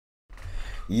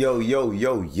Yo, yo,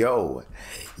 yo, yo.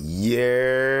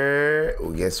 Yeah.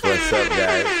 Well, guess what's up,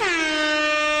 guys?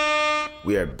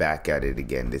 We are back at it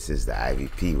again. This is the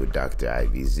IVP with Dr.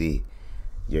 IVZ.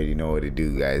 You already know what to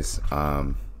do, guys.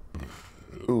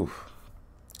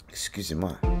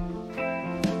 Excusez-moi.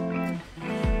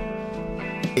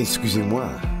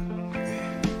 Excusez-moi.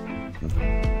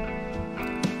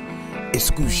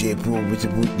 Excusez pour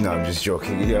No, I'm just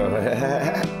joking, yo.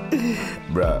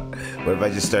 Bruh, what if I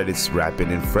just started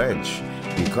rapping in French?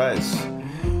 Because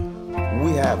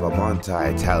we have a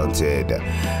multi-talented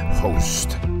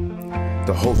host.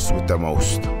 The host with the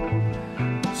most.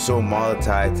 So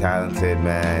multi-talented,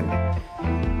 man.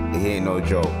 He ain't no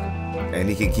joke. And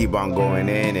he can keep on going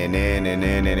in and in and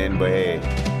in and in. But hey,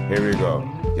 here we go.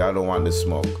 Y'all don't want the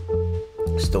smoke.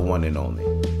 It's the one and only.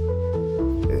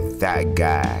 That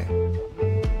guy.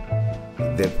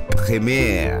 The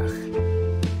première.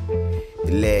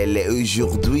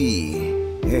 Aujourd'hui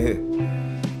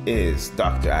is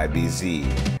Dr. IBZ.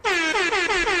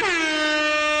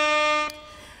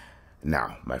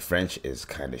 Now, my French is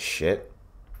kind of shit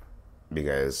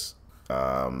because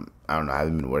I don't know, I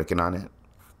haven't been working on it.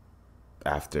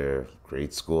 After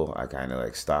grade school, I kind of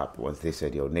like stopped. Once they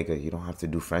said, yo, nigga, you don't have to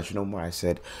do French no more, I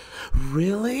said,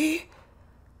 really?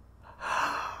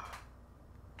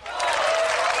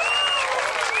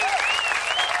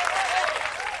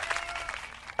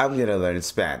 I'm gonna learn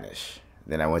Spanish.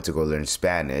 Then I went to go learn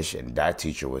Spanish, and that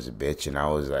teacher was a bitch, and I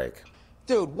was like,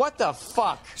 dude, what the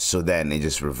fuck? So then it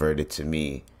just reverted to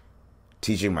me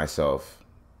teaching myself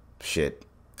shit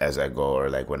as I go,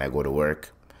 or like when I go to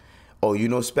work. Oh, you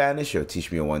know Spanish? Yo,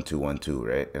 teach me a 1 2 1 2,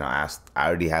 right? And I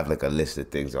already have like a list of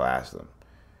things I'll ask them.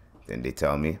 Then they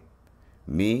tell me,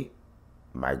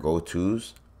 my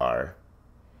go-tos are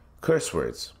curse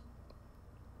words.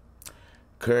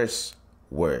 Curse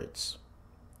words.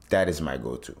 That is my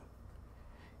go-to.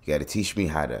 You gotta teach me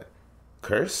how to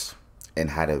curse and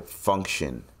how to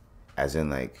function, as in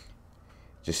like,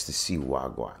 just to see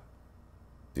wagwan.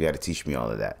 You gotta teach me all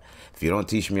of that. If you don't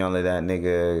teach me all of that,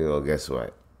 nigga, well, guess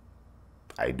what?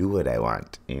 I do what I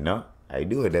want, you know? I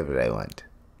do whatever I want.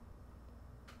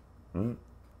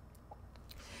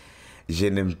 Je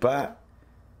n'aime pas,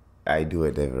 I do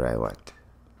whatever I want.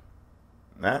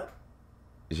 Huh?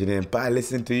 Je n'aime pas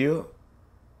listen to you,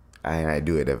 and I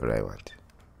do whatever I want.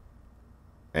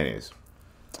 Anyways.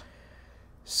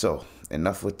 So,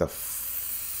 enough with the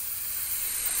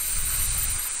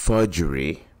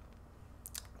fudgery.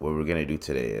 What we're gonna do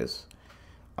today is,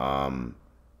 by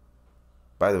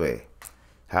the way,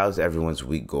 how's everyone's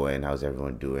week going? How's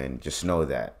everyone doing? Just know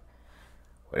that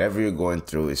whatever you're going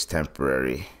through is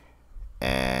temporary.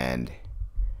 And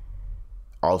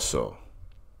also,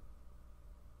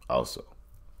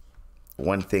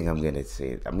 one thing I'm going to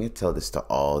say, I'm going to tell this to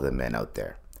all the men out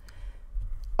there.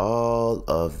 All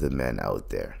of the men out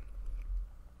there.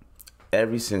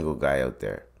 Every single guy out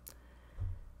there.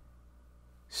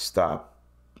 Stop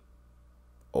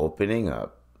opening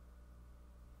up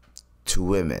to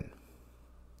women.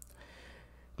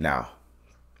 Now,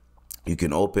 you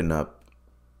can open up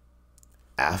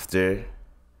after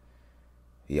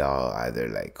y'all either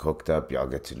like hooked up, y'all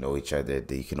get to know each other.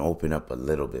 You can open up a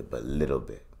little bit, but a little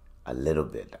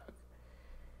bit, dog.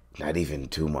 Not even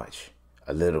too much,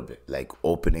 a little bit. Like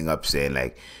opening up, saying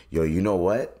like, yo, you know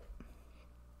what?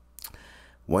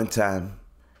 One time,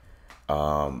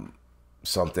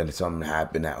 something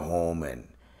happened at home,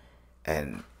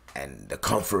 and the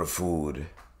comfort food,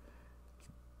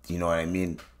 you know what I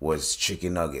mean, was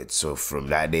chicken nuggets. So from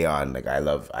that day on, like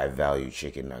I value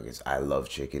chicken nuggets. I love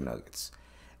chicken nuggets.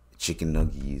 Chicken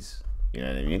nuggies, you know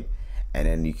what I mean? And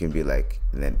then you can be like,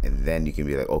 and then you can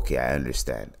be like, okay, I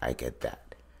understand. I get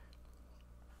that.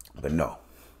 But no.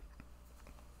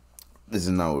 This is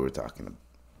not what we're talking about.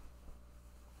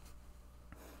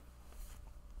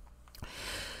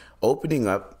 Opening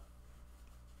up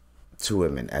to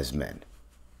women as men,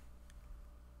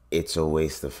 it's a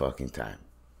waste of fucking time.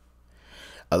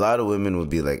 A lot of women will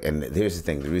be like, and here's the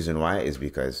thing, the reason why is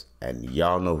because, and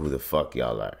y'all know who the fuck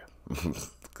y'all are.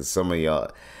 Because some of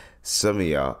y'all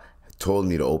told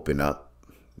me to open up.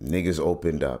 Niggas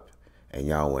opened up, and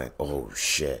y'all went, oh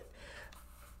shit,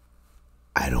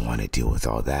 I don't want to deal with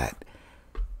all that.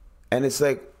 And it's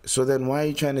like, so then why are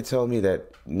you trying to tell me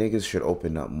that niggas should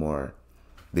open up more?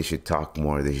 They should talk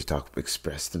more. They should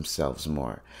express themselves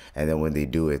more. And then when they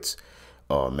do, it's,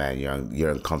 oh man, you're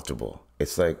uncomfortable.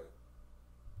 It's like,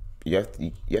 you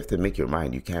have to make your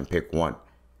mind. You can't pick one.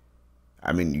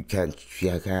 I mean, you can't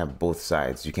have both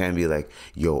sides. You can't be like,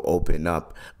 yo, open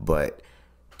up, but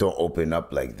don't open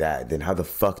up like that. Then how the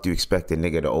fuck do you expect a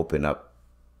nigga to open up?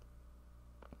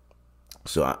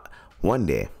 So One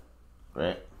day,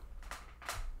 right?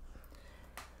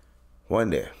 One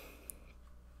day,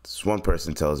 this one girl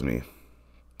tells me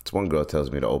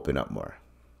to open up more.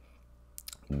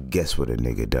 Guess what a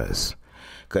nigga does?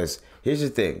 Because here's the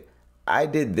thing. I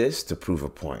did this to prove a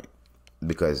point.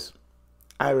 Because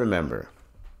I remember.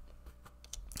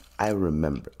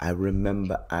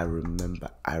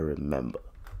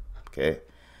 Okay?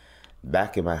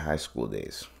 Back in my high school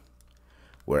days,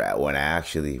 when I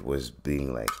actually was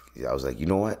being like, I was like, you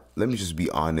know what? Let me just be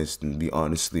honest and be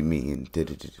honestly me. And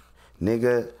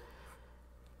nigga,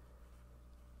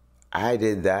 I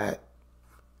did that.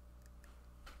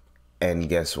 And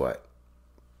guess what?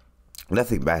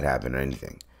 Nothing bad happened or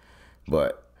anything.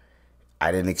 But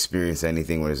I didn't experience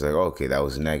anything where it's like, okay, that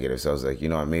was negative. So I was like, you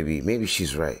know what? Maybe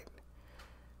she's right.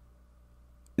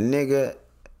 Nigga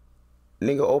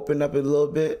opened up a little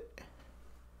bit.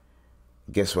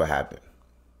 Guess what happened?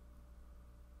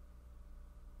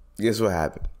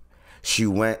 She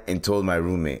went and told my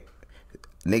roommate.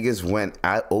 Niggas went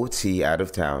at OT out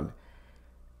of town.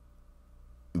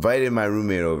 Invited my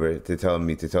roommate over to tell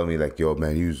me like, yo,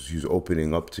 man, he was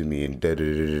opening up to me and da da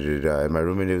da da da. And my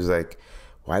roommate was like,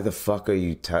 why the fuck are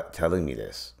you telling me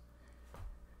this?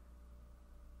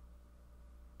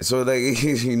 So like,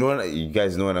 you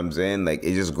guys know what I'm saying? Like,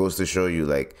 it just goes to show you,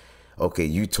 like, okay,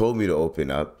 you told me to open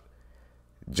up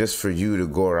just for you to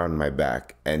go around my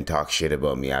back and talk shit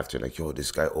about me after. Like, yo,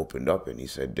 this guy opened up and he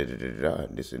said da da da da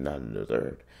and this and that and the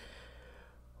third.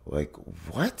 Like,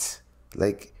 what?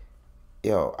 Like,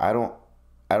 yo, I don't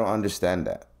understand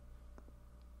that.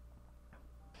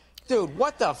 Dude,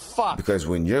 what the fuck? Because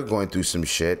when you're going through some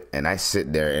shit and I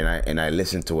sit there and I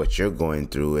listen to what you're going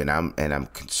through and I'm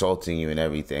consulting you and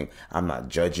everything, I'm not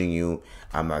judging you.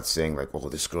 I'm not saying like, oh,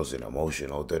 this girl's an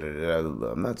emotional. Da, da, da, da.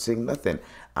 I'm not saying nothing.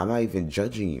 I'm not even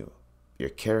judging you. Your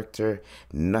character,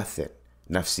 nothing.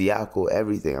 Nafsiyako,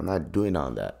 everything. I'm not doing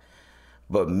all that.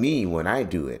 But me, when I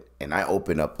do it and I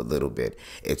open up a little bit,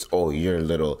 it's, oh, you're a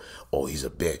little, oh, he's a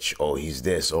bitch. Oh, he's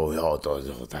this. Oh,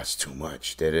 that's too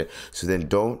much. So then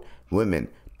women,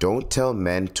 don't tell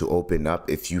men to open up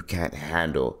if you can't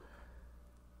handle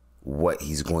what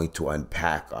he's going to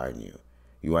unpack on you.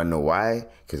 You want to know why?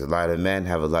 Because a lot of men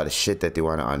have a lot of shit that they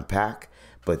want to unpack,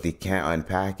 but they can't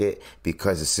unpack it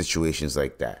because of situations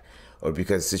like that. Or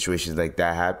because situations like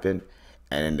that happen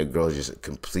and then the girl just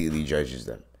completely judges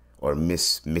them. Or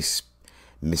misquotes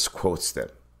them,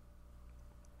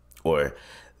 or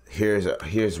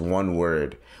here's one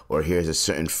word, or here's a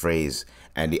certain phrase,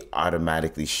 and they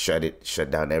automatically shut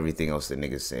down everything else the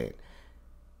nigga's saying.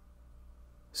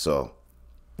 So,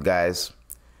 guys,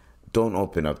 don't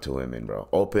open up to women, bro.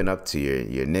 Open up to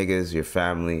your niggas, your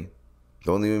family.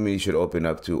 The only women you should open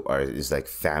up to is like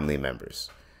family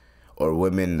members, or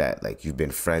women that like you've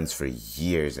been friends for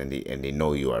years and they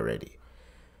know you already.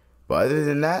 But other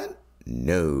than that,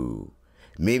 no.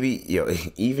 Maybe,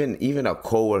 even a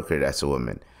coworker that's a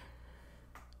woman.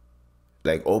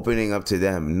 Like, opening up to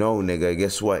them, no, nigga,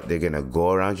 guess what? They're going to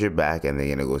go around your back and they're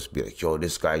going to go be like, yo,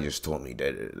 this guy just told me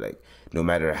that. Like, no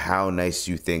matter how nice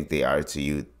you think they are to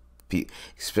you,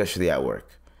 especially at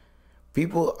work,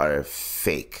 people are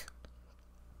fake.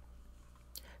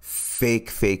 Fake.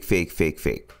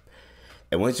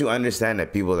 And once you understand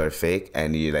that people are fake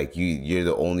and you're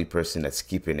the only person that's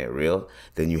keeping it real,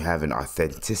 then you have an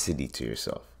authenticity to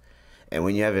yourself. And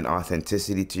when you have an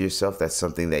authenticity to yourself, that's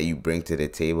something that you bring to the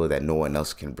table that no one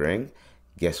else can bring.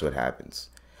 Guess what happens?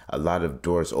 A lot of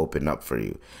doors open up for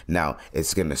you. Now,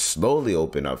 it's going to slowly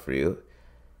open up for you,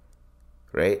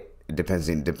 right?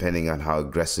 Depending on how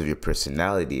aggressive your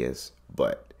personality is.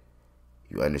 But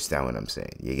you understand what I'm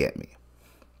saying. You get me?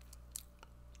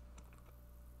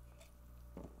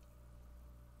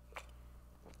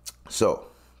 So,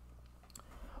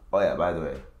 oh yeah, by the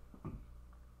way,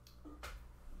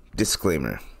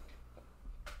 disclaimer.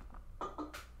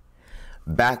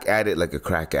 Back at it like a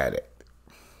crack addict.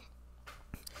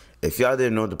 If y'all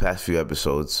didn't know the past few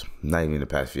episodes, not even the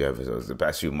past few episodes, the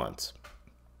past few months,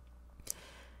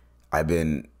 I've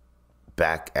been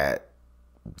back at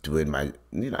doing my,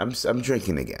 I'm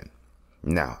drinking again.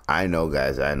 Now, I know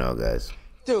guys.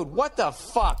 Dude, what the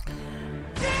fuck?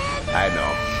 I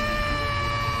know.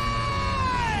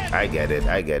 I get it.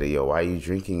 Yo, why are you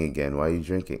drinking again? Why are you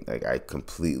drinking? Like, I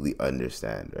completely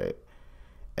understand, right?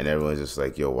 And everyone's just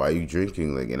like, yo, why are you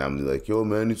drinking? Like, and I'm like, yo,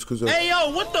 man, it's because Hey,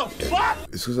 yo, what the fuck?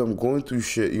 It's because I'm going through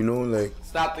shit, like.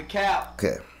 Stop the cap.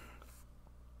 Okay.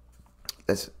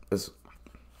 Let's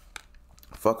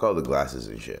fuck all the glasses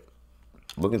and shit.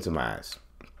 Look into my eyes.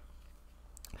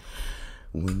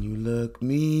 When you look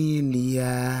me in the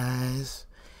eyes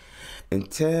and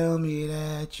tell me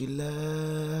that you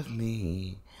love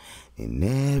me, and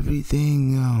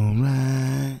everything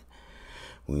alright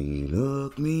when you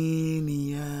look me in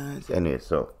the eyes. Anyway,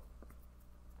 so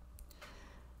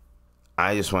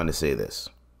I just want to say this,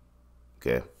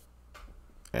 okay?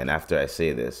 And after I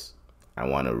say this, I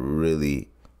want to really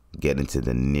get into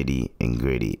the nitty and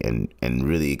gritty and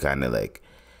really kind of like,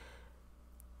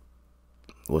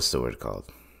 what's the word called?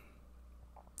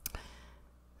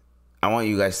 I want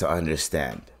you guys to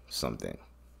understand something.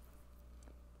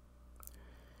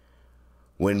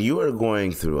 When you are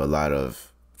going through a lot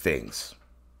of things,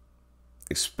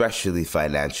 especially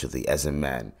financially as a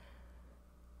man,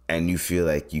 and you feel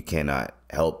like you cannot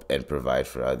help and provide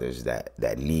for others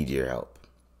that need your help,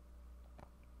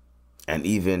 and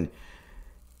even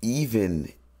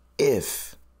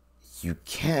if you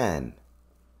can,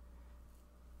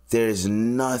 there's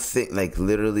nothing, like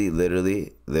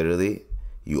literally,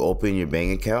 you open your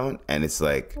bank account and it's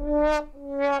like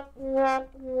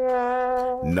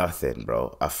nothing,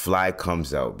 bro. A fly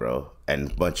comes out, bro,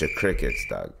 and a bunch of crickets,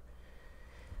 dog.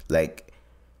 Like,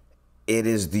 it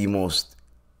is the most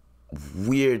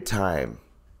weird time.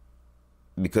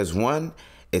 Because one,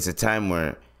 it's a time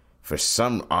where, for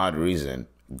some odd reason,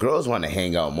 girls want to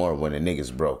hang out more when a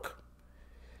nigga's broke.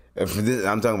 I'm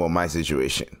talking about my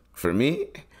situation. For me,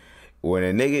 when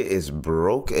a nigga is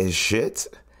broke as shit.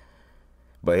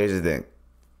 But here's the thing.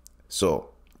 So,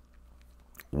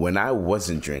 when I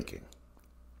wasn't drinking,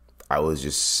 I was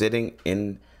just sitting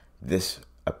in this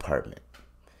apartment,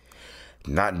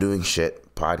 not doing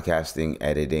shit, podcasting,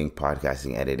 editing,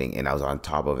 and I was on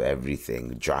top of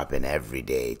everything, dropping every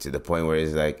day, to the point where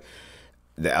it's like,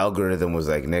 the algorithm was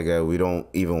like, nigga, we don't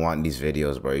even want these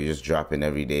videos, bro. You're just dropping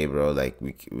every day, bro. Like,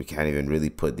 we can't even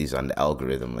really put these on the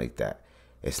algorithm like that.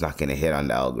 It's not going to hit on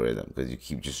the algorithm because you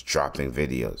keep just dropping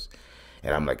videos.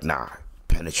 And I'm like, nah,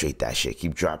 penetrate that shit.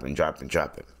 Keep dropping.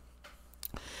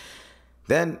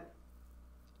 Then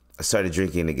I started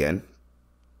drinking again,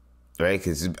 right?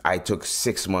 Because I took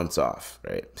 6 months off,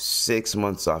 right? 6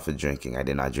 months off of drinking. I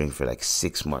did not drink for like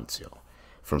 6 months, yo.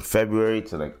 From February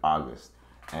to like August.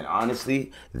 And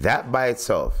honestly, that by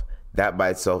itself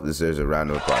deserves a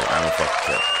round of applause.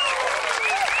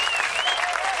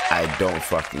 I don't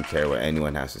fucking care what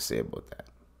anyone has to say about that.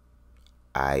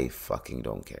 I fucking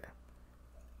don't care.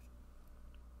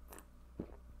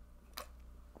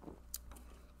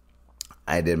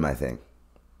 I did my thing,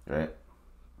 right?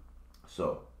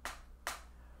 So,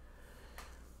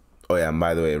 oh yeah, and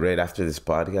by the way, right after this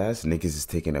podcast, Nicki is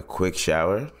taking a quick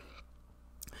shower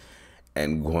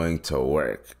and going to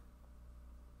work.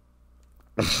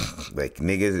 Like,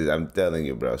 niggas, I'm telling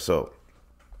you, bro. So,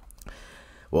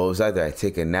 what was either I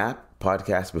take a nap,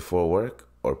 podcast before work,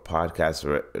 or podcast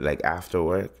like after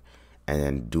work, and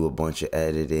then do a bunch of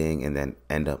editing, and then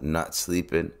end up not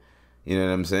sleeping. You know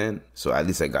what I'm saying? So at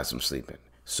least I got some sleeping.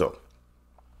 So,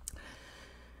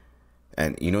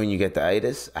 and you know when you get the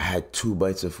itis, I had 2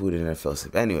 bites of food and I fell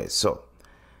asleep. Anyway, so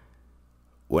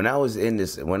when I'm in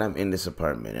this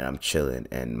apartment and I'm chilling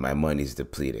and my money's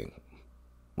depleting,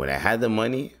 when I had the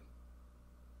money,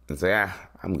 it's like,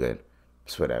 I'm good.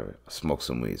 It's whatever. Smoke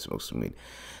some weed.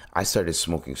 I started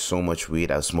smoking so much weed,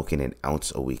 I was smoking an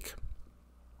ounce a week.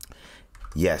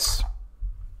 Yes.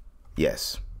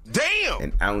 Damn!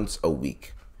 An ounce a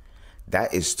week.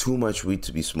 That is too much weed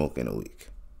to be smoking a week.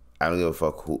 I don't give a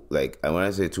fuck who. Like, when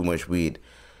I say too much weed,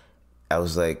 I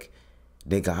was like,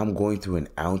 nigga, I'm going through an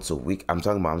ounce a week. I'm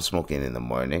talking about I'm smoking in the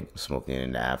morning, I'm smoking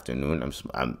in the afternoon.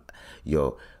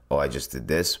 I just did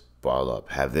this, ball up,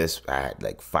 have this. I had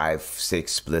like 5,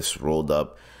 6 spliffs rolled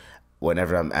up.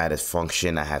 Whenever I'm at a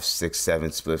function, I have 6, 7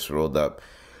 spliffs rolled up.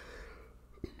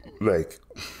 Like,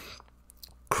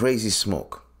 crazy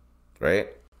smoke, right?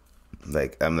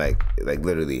 Like, I'm like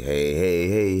literally,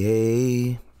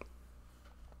 hey.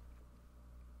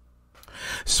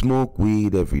 Smoke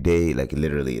weed every day. Like,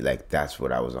 literally, like, that's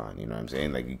what I was on. You know what I'm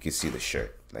saying? Like, you can see the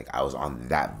shirt. Like, I was on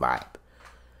that vibe.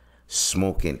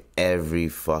 Smoking every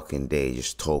fucking day.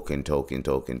 Just toking.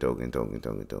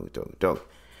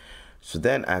 So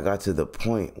then I got to the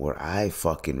point where I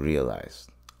fucking realized.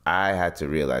 I had to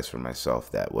realize for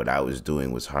myself that what I was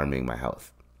doing was harming my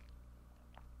health.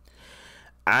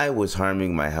 I was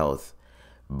harming my health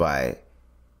by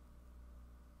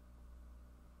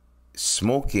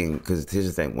smoking, because here's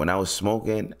the thing. When I was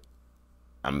smoking,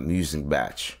 I'm using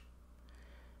batch.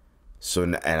 So,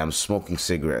 and I'm smoking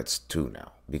cigarettes too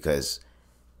now. Because,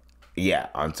 yeah,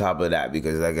 on top of that,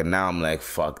 because like now I'm like,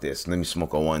 fuck this. Let me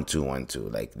smoke a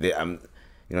 1-2-1-2. Like, you know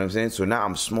what I'm saying? So now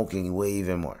I'm smoking way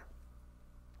even more.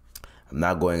 I'm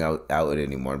not going out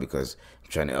anymore because I'm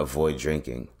trying to avoid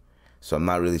drinking. So I'm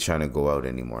not really trying to go out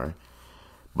anymore.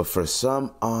 But for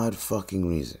some odd fucking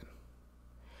reason,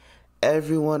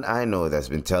 everyone I know that's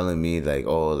been telling me like,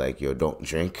 oh, like, yo, don't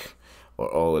drink,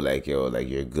 or oh, like, yo, like,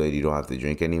 you're good, you don't have to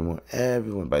drink anymore.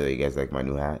 Everyone, by the way, you guys like my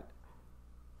new hat?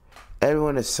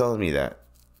 Everyone is telling me that.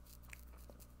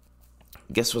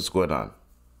 Guess what's going on?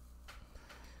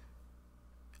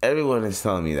 Everyone is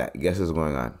telling me that. Guess what's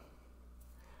going on?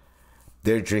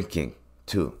 They're drinking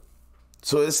too.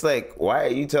 So it's like, why are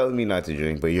you telling me not to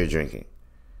drink, but you're drinking?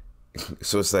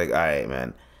 So it's like, all right,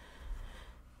 man.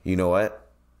 You know what?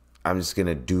 I'm just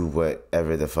gonna do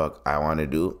whatever the fuck I want to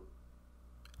do.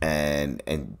 And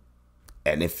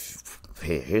if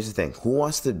here's the thing, who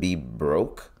wants to be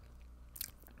broke,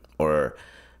 or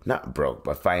not broke,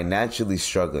 but financially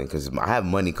struggling? Because I have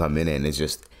money coming in, it's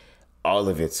just all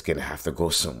of it's gonna have to go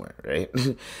somewhere, right?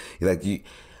 like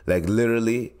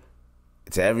literally,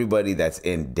 to everybody that's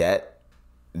in debt,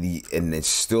 and it's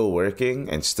still working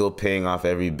and still paying off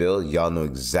every bill, y'all know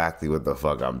exactly what the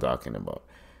fuck I'm talking about.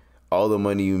 All the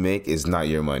money you make is not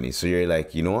your money. So you're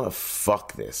like, you know what?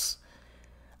 Fuck this.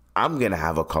 I'm going to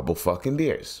have a couple fucking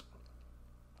beers.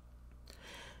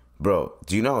 Bro,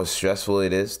 do you know how stressful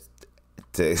it is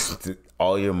to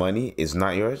all your money is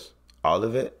not yours? All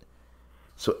of it?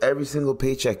 So every single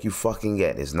paycheck you fucking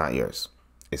get is not yours.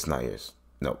 It's not yours.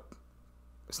 Nope.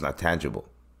 It's not tangible.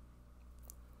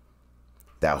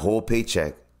 That whole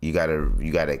paycheck, you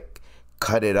gotta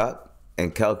cut it up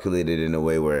and calculate it in a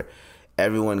way where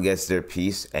everyone gets their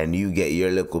piece and you get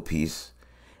your little piece,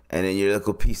 and then your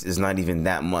little piece is not even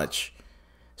that much.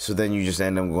 So then you just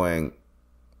end up going,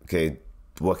 okay,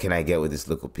 what can I get with this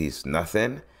little piece?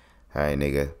 Nothing? All right,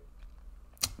 nigga.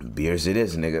 Beers it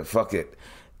is, nigga. Fuck it.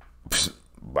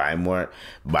 Buy more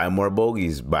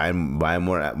bogeys. Buy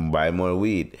more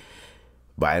weed.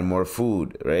 Buy more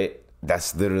food, right?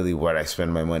 That's literally what I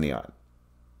spend my money on.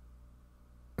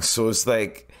 So it's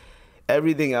like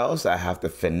everything else I have to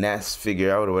finesse, figure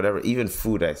out, or whatever. Even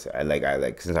food, I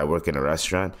like since I work in a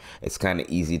restaurant, it's kind of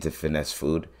easy to finesse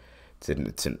food.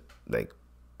 To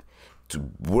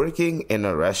working in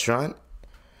a restaurant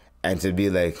and to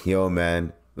be like, yo,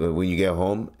 man, when you get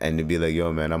home and to be like,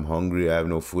 yo, man, I'm hungry, I have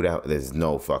no food out. There's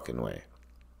no fucking way.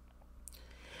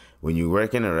 When you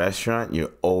work in a restaurant,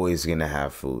 you're always gonna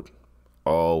have food.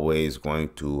 Always going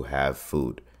to have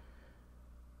food.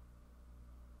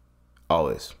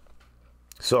 Always.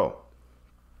 So,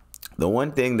 the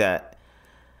one thing that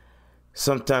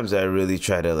sometimes I really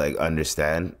try to like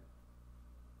understand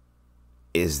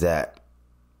is that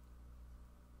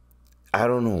I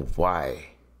don't know why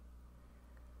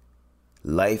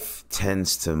life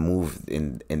tends to move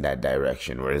in that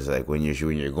direction, where it's like when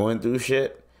you're going through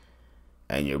shit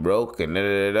and you're broke and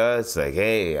it's like,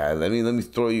 hey, let me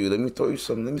throw you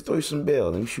some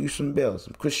bail, let me shoot you some bail,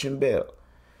 some Christian bail.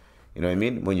 You know what I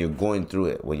mean? When you're going through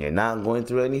it, when you're not going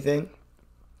through anything,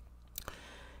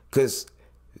 because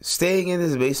staying in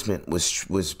this basement was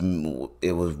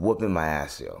whooping my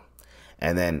ass, yo.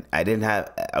 And then I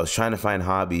was trying to find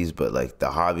hobbies, but like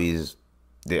the hobbies,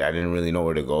 I didn't really know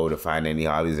where to go to find any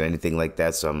hobbies or anything like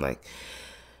that. So I'm like,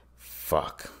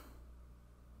 fuck.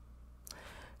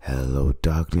 Hello,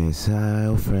 darkness, my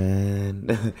old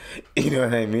friend. You know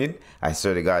what I mean? I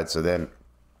swear to God. So then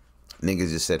niggas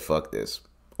just said, fuck this.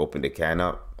 Opened the can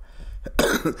up.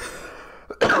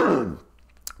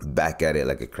 Back at it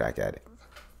like a crack addict.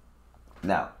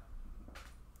 Now,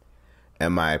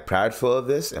 am I proudful of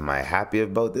this? Am I happy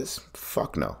about this?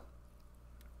 Fuck no.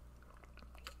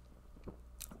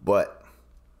 But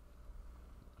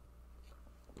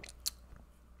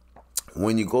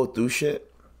when you go through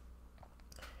shit,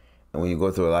 and when you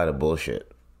go through a lot of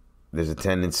bullshit, there's a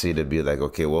tendency to be like,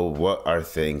 okay, well, what are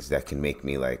things that can make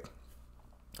me like,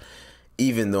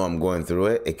 even though I'm going through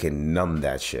it, it can numb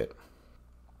that shit.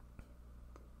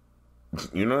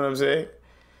 You know what I'm saying?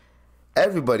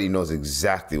 Everybody knows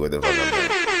exactly what the fuck I'm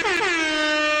doing.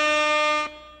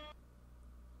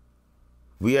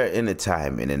 We are in a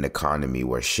time in an economy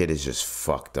where shit is just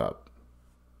fucked up.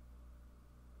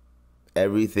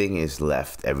 Everything is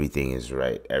left. Everything is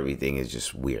right. Everything is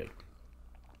just weird.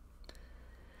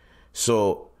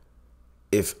 So,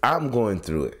 if I'm going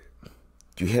through it,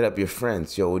 you hit up your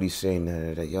friends. Yo, what are you saying?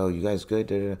 Yo, you guys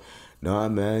good? Nah,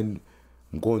 man,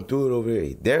 I'm going through it over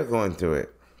here. They're going through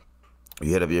it.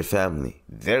 You hit up your family.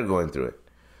 They're going through it.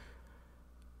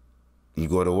 You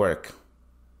go to work.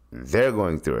 They're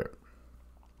going through it.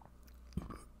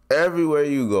 Everywhere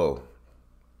you go,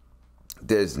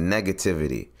 there's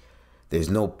negativity. There's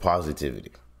no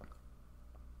positivity.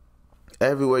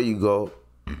 Everywhere you go,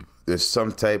 there's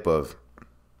some type of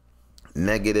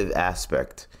negative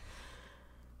aspect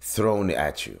thrown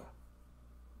at you.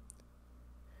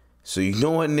 So you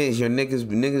know what your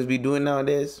niggas be doing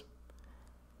nowadays?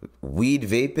 Weed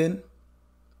vaping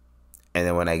And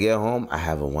then when I get home, I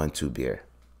have a 1-2 beer.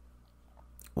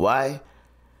 Why?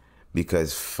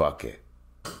 Because fuck it.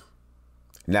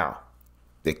 Now,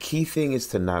 the key thing is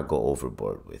to not go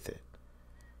overboard with it.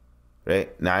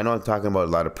 Right? Now, I know I'm talking about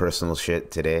a lot of personal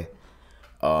shit today,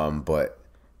 but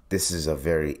this is a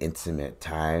very intimate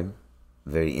time.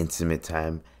 Very intimate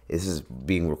time. This is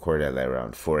being recorded at like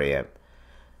around 4 a.m.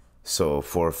 So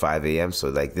 4 or 5 a.m. So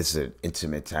like this is an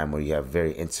intimate time where you have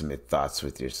very intimate thoughts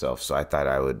with yourself. So I thought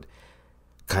I would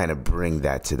kind of bring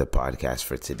that to the podcast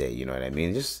for today. You know what I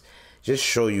mean? Just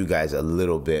show you guys a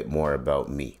little bit more about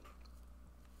me.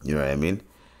 You know what I mean?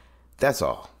 That's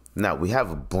all. Now, we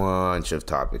have a bunch of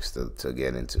topics to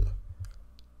get into.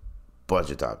 Bunch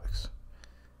of topics.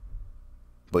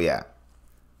 But yeah,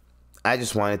 I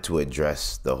just wanted to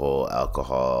address the whole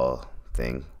alcohol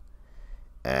thing.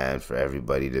 And for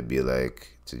everybody to be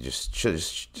like, to just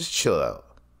chill out.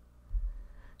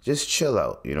 Just chill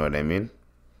out, you know what I mean?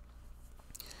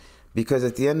 Because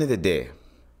at the end of the day,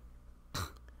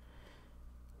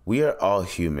 we are all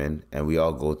human and we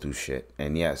all go through shit.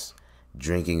 And yes,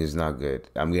 drinking is not good.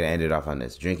 I'm going to end it off on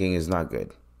this. Drinking is not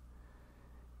good.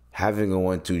 Having a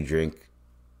 1-2 drink,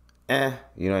 you know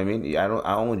what I mean?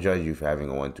 I won't judge you for having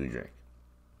a 1-2 drink.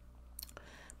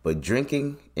 But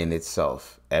drinking in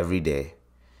itself every day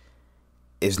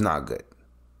is not good.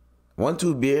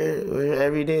 1-2 beer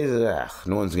every day is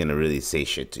no one's going to really say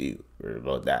shit to you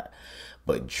about that.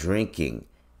 But drinking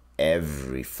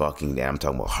every fucking day, I'm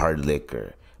talking about hard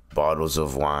liquor, bottles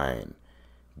of wine,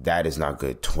 that is not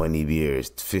good. 20 beers,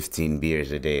 15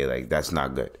 beers a day, like that's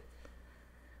not good.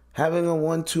 Having a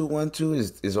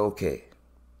 1-2 is okay.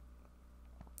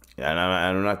 And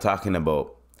I'm not talking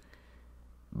about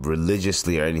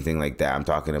religiously or anything like that. I'm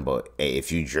talking about, hey,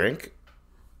 if you drink,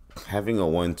 having a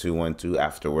 1-2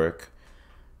 after work,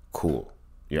 cool.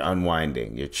 You're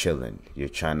unwinding, you're chilling, you're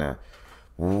trying to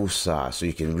woosah so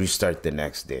you can restart the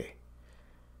next day.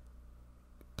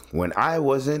 When I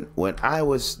was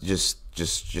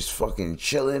just fucking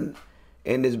chilling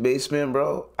in this basement,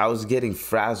 bro, I was getting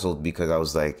frazzled because I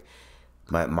was like,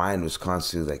 my mind was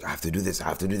constantly like, I have to do this, I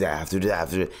have to do that, I have to do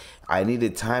that, I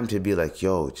needed time to be like,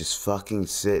 yo, just fucking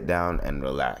sit down and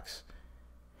relax.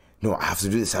 No, I have to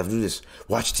do this, I have to do this.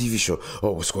 Watch TV show.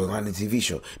 Oh, what's going on in the TV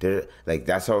show? Like,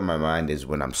 that's how my mind is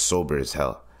when I'm sober as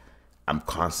hell. I'm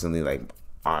constantly like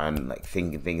on, like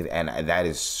thinking, and that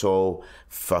is so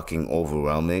fucking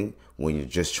overwhelming when you're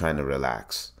just trying to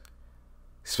relax.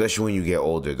 Especially when you get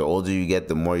older. The older you get,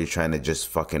 the more you're trying to just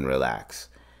fucking relax.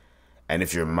 And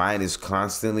if your mind is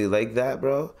constantly like that,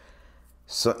 bro,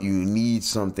 so you need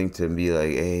something to be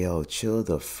like, hey, yo, chill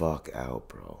the fuck out,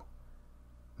 bro.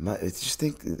 Just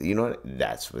think, you know what?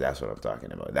 That's what I'm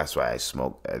talking about. That's why I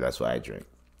smoke. That's why I drink.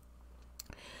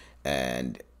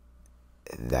 And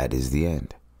that is the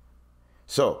end.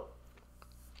 So,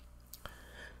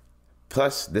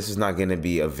 plus, this is not going to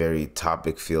be a very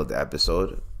topic-filled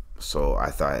episode. So I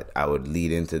thought I would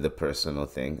lead into the personal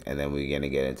thing, and then we're going to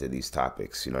get into these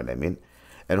topics, you know what I mean?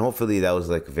 And hopefully that was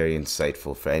like very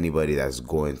insightful for anybody that's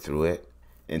going through it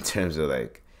in terms of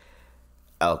like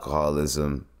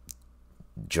alcoholism,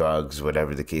 drugs,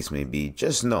 whatever the case may be.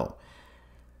 Just know,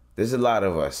 there's a lot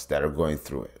of us that are going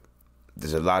through it.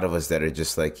 There's a lot of us that are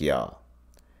just like y'all,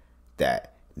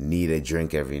 that need a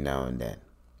drink every now and then.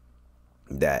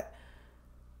 That,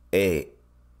 it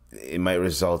might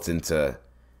result into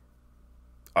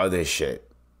other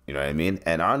shit. You know what I mean?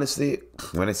 And honestly,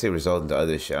 when I say result into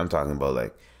other shit, I'm talking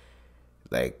about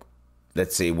like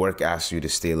let's say work asks you to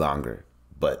stay longer,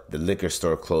 but the liquor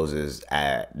store closes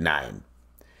at 9.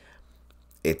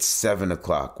 It's 7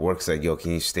 o'clock. Work's like, yo,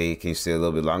 can you stay a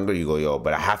little bit longer? You go, yo,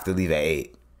 but I have to leave at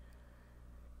 8.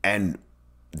 And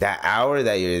that hour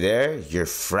that you're there, you're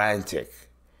frantic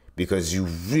because you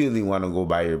really want to go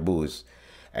buy your booze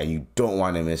and you don't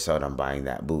want to miss out on buying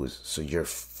that booze. So you're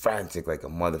frantic like a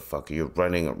motherfucker. You're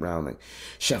running around like,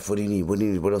 chef, what do you need? What do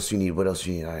you need? What else do you need? What else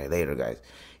do you need? All right, later, guys.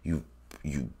 You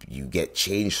get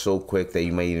changed so quick that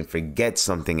you might even forget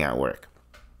something at work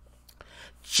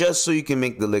just so you can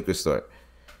make the liquor store.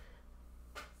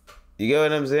 You get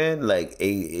what I'm saying? Like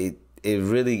it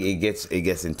really gets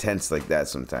intense like that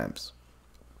sometimes.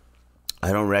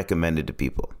 I don't recommend it to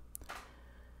people.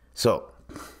 So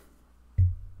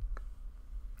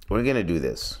we're gonna do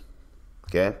this,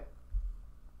 okay?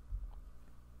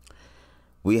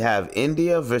 We have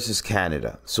India versus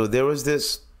Canada. So there was a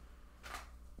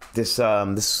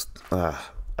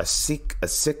Sikh.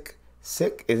 Is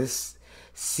this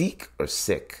Sikh or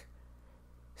Sikh?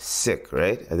 Sikh,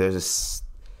 right? There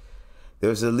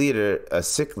was a leader, a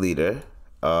Sikh leader.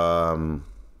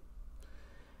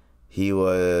 He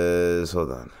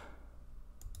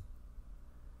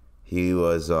He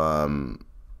was I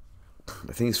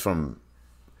think he's from.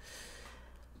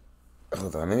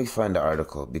 Hold on, let me find the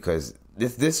article because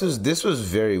this was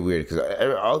very weird because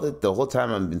the whole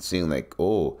time I've been seeing like,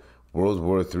 oh, World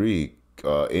War III,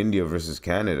 India versus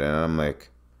Canada, and I'm like,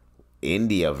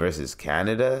 India versus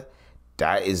Canada,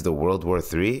 that is the World War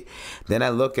III. Then I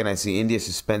look and I see India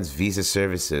suspends visa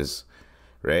services,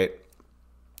 right,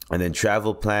 and then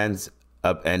travel plans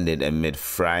upended amid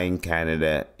frying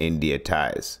Canada-India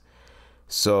ties.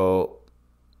 So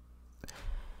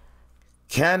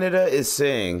Canada is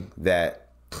saying that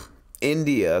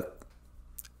India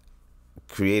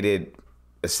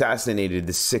assassinated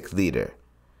the Sikh leader.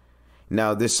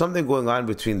 Now, there's something going on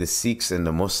between the Sikhs and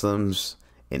the Muslims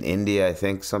in India, I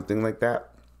think, something like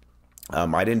that.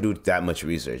 I didn't do that much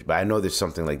research, but I know there's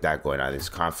something like that going on. There's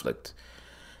conflict.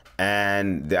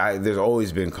 And there's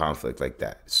always been conflict like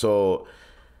that. So,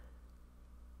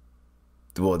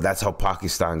 well, that's how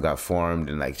Pakistan got formed.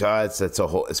 And like,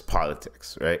 it's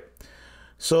politics, right?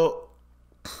 So,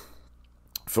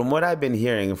 from what I've been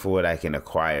hearing and from what I can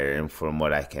acquire and from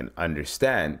what I can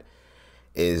understand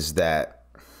is that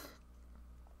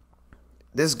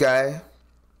this guy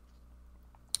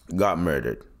got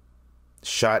murdered,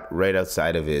 shot right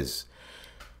outside of his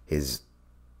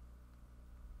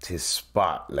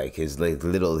spot, like his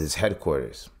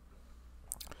headquarters.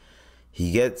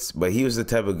 But he was the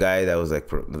type of guy that was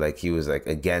like he was like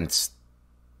against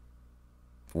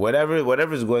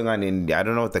whatever's going on in India. I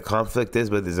don't know what the conflict is,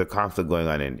 but there's a conflict going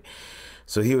on in India.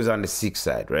 So he was on the Sikh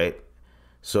side, right?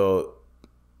 So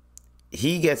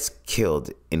he gets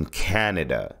killed in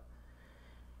Canada.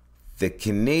 The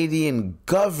Canadian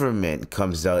government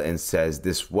comes out and says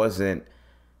this wasn't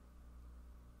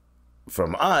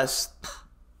from us.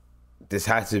 This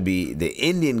had to be the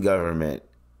Indian government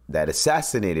that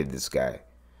assassinated this guy.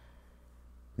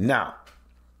 Now,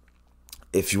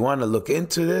 if you want to look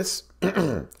into this,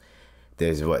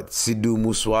 there's Sidhu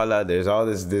Moosewala, there's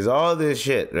all this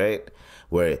shit, right?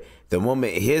 Where the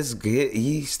moment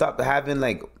he stopped having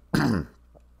like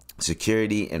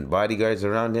security and bodyguards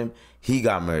around him, he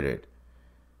got murdered.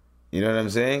 You know what I'm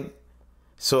saying?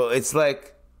 So it's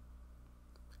like,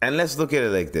 and let's look at it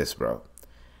like this, bro.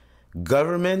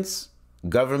 Governments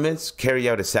carry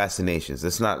out assassinations.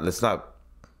 Let's not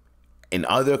in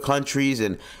other countries,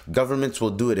 and governments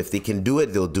will do it. If they can do it,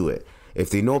 they'll do it. If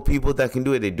they know people that can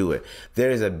do it, they do it.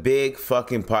 There is a big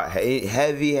fucking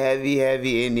heavy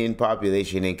Indian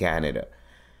population in Canada.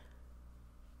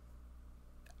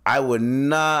 I would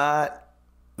not,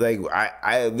 like,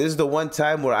 this is the one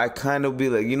time where I kind of be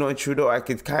like, you know, Trudeau, I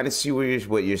could kind of see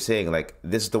what you're saying. Like,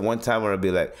 this is the one time where I'll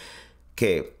be like,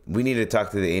 okay, we need to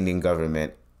talk to the Indian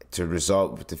government to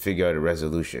figure out a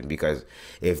resolution. Because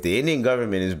if the Indian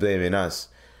government is blaming us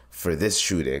for this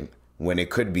shooting, when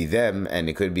it could be them, and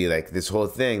it could be like this whole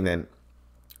thing, then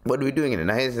what are we doing in it?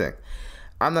 Now, here's the thing.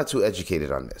 I'm not too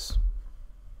educated on this.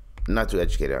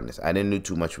 I didn't do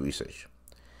too much research.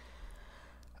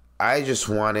 I just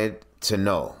wanted to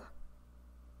know,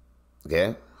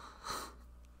 okay,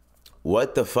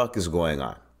 what the fuck is going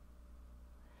on?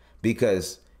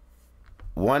 Because,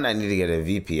 one, I need to get a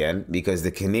VPN, because the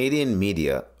Canadian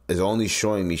media is only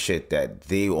showing me shit that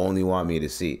they only want me to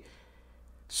see.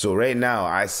 So right now,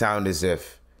 I sound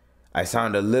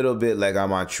a little bit like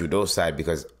I'm on Trudeau's side,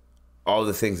 because all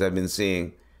the things I've been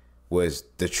seeing was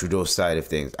the Trudeau side of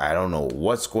things. I don't know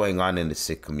what's going on in the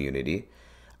Sikh community.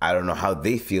 I don't know how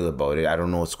they feel about it. I don't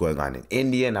know what's going on in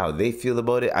India and how they feel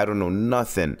about it. I don't know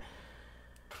nothing.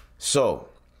 So,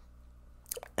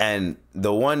 and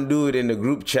the one dude in the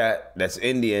group chat that's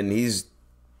Indian, he's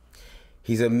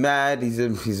a mad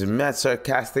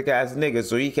sarcastic ass nigga.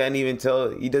 So he can't even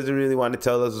he doesn't really want to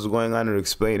tell us what's going on or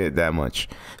explain it that much.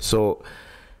 So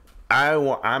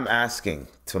I'm asking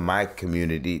to my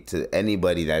community, to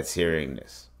anybody that's hearing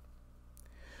this,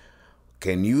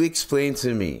 can you explain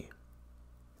to me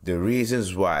the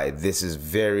reasons why this is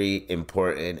very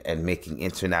important and making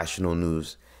international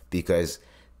news? Because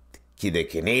the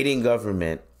Canadian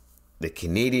government, the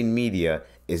Canadian media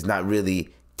is not really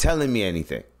telling me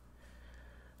anything.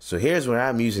 So here's where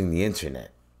I'm using the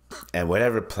internet and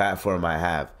whatever platform I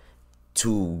have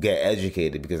to get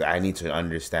educated, because I need to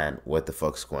understand what the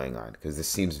fuck's going on, because this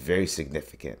seems very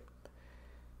significant.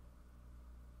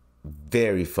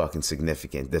 Very fucking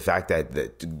significant. The fact that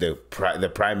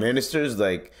the prime minister's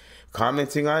like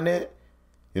commenting on it,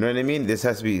 you know what I mean? This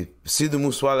has to be, Sidhu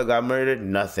Moosewala got murdered,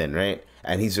 nothing, right?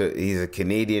 And he's a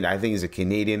Canadian. I think he's a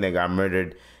Canadian that got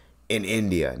murdered in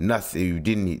India. Nothing. You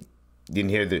didn't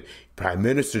hear the prime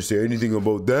minister say anything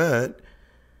about that.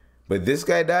 But this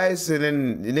guy dies, and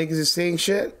then the niggas is saying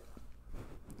shit.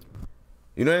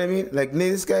 You know what I mean? Like,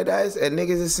 this guy dies and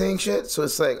niggas is saying shit. So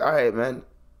it's like, all right, man.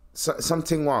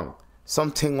 Something wrong.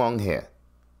 Something wrong here.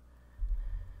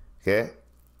 Okay?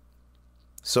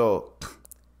 So,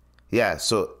 yeah.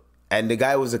 So, and the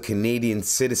guy was a Canadian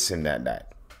citizen that died.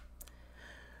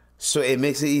 So it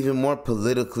makes it even more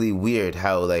politically weird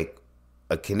how, like,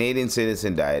 a Canadian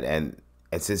citizen died. And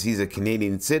since he's a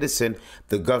Canadian citizen,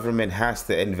 the government has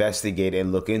to investigate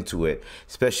and look into it,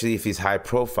 especially if he's high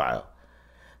profile.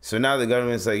 So now the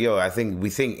government's like, yo, we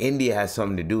think India has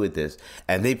something to do with this.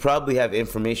 And they probably have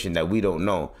information that we don't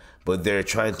know, but they're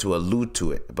trying to allude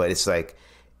to it. But it's like,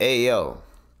 hey, yo,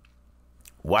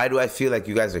 why do I feel like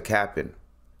you guys are capping?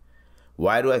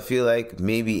 Why do I feel like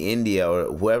maybe India or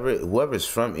whoever's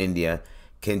from India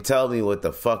can tell me what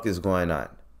the fuck is going on?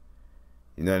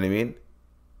 You know what I mean?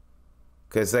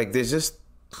 Because, like, there's just,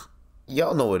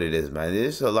 y'all know what it is, man.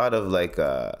 There's a lot of, like,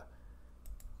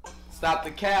 Stop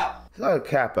the cap. a lot of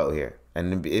cap out here.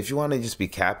 And if you want to just be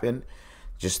capping,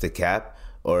 just to cap,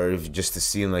 or if just to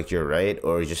seem like you're right,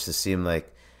 or just to seem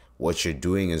like what you're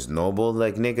doing is noble,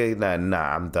 like, nigga,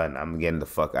 nah, I'm done. I'm getting the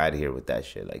fuck out of here with that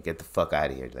shit. Like, get the fuck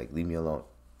out of here. Like, leave me alone.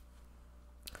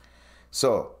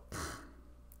 So,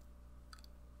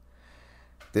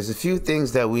 there's a few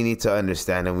things that we need to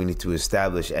understand and we need to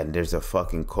establish, and there's a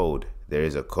fucking code. There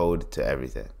is a code to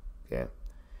everything, okay?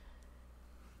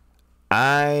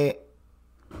 How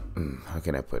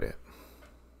can I put it?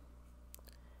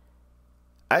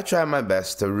 I try my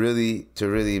best to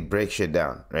really break shit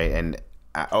down, right? And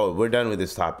we're done with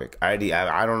this topic. I'm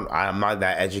not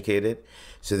that educated,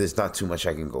 so there's not too much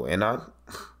I can go in on.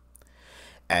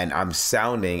 And I'm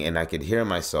sounding, and I could hear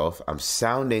myself, I'm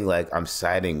sounding like I'm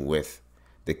siding with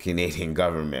the Canadian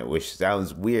government, which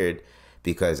sounds weird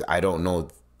because I don't know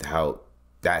how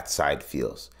that side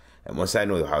feels. And once I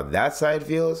know how that side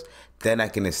feels, then I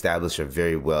can establish a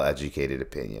very well-educated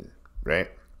opinion, right?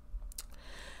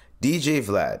 DJ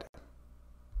Vlad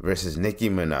versus Nicki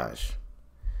Minaj.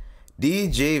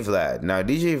 DJ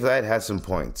Vlad had some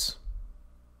points.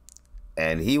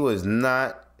 And he was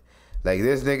not, like,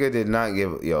 this nigga did not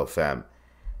give, yo, fam.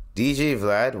 DJ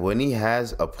Vlad, when he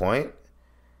has a point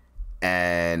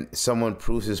and someone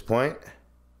proves his point,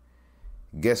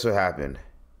 guess what happened?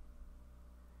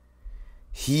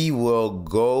 He will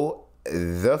go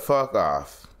the fuck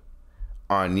off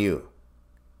on you.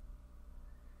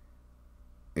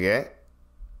 Okay?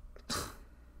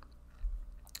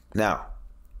 Now,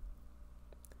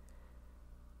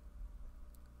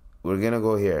 we're gonna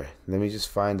go here. Let me just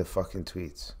find the fucking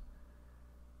tweets.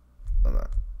 Hold on.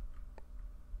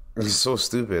 It's so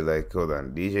stupid. Like, hold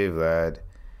on. DJ Vlad,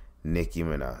 Nicki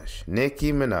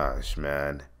Minaj,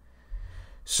 man.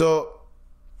 So,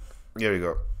 here we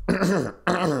go.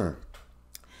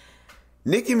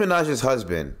 Nicki Minaj's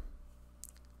husband,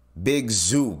 Big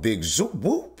Zoo,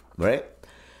 whoop, right?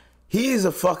 He is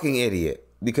a fucking idiot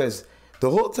because the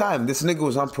whole time this nigga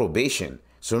was on probation.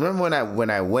 So remember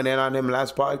when I went in on him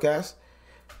last podcast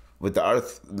with the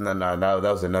that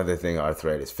was another thing,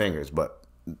 arthritis fingers, but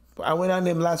I went on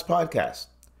him last podcast,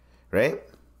 right?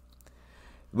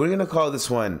 We're gonna call this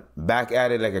one back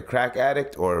at it like a crack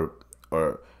addict or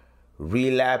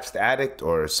relapsed addict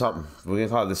or something. We're gonna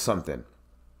call this something.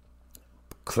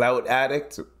 Clout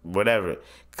Addicts, whatever.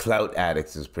 Clout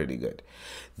Addicts is pretty good.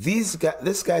 This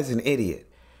guy's an idiot.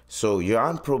 So you're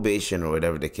on probation or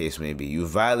whatever the case may be. You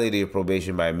violated your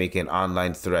probation by making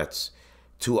online threats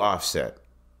to Offset.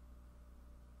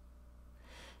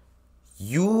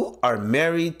 You are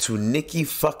married to Nicki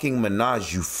fucking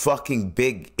Minaj, you fucking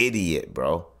big idiot,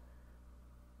 bro.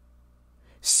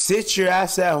 Sit your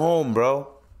ass at home, bro.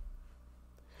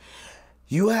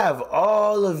 You have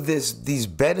all of these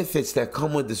benefits that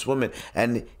come with this woman.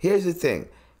 And here's the thing.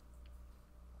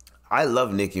 I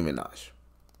love Nicki Minaj.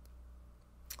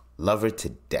 Love her to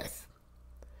death.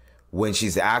 When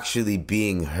she's actually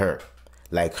being her.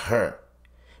 Like her.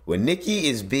 When Nicki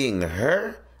is being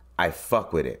her, I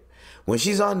fuck with it. When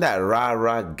she's on that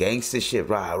rah-rah gangster shit,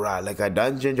 rah-rah, like a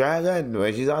Dungeon Dragon,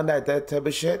 when she's on that type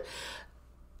of shit,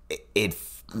 it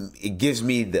gives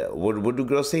me the, what do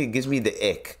girls say? It gives me the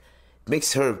ick.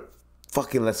 Makes her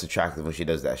fucking less attractive when she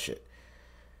does that shit.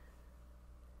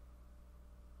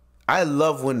 I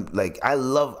love when, like, I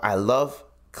love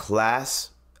class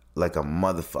like a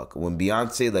motherfucker. When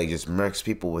Beyonce, like, just murks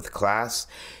people with class.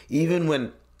 Even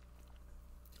when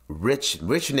rich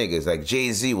niggas like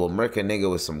Jay-Z will murk a nigga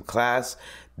with some class.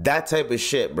 That type of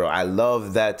shit, bro. I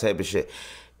love that type of shit.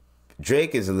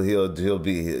 Drake is a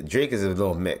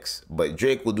little mix, but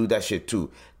Drake will do that shit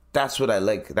too. That's what I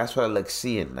like. That's what I like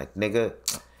seeing. Like, nigga,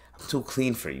 I'm too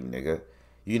clean for you, nigga.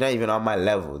 You're not even on my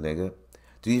level, nigga.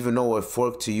 Do you even know what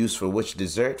fork to use for which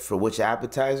dessert, for which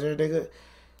appetizer, nigga?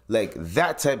 Like,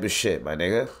 that type of shit, my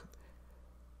nigga.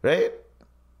 Right?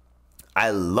 I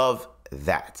love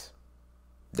that.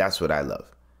 That's what I love.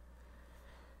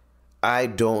 I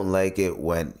don't like it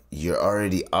when you're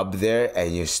already up there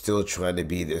and you're still trying to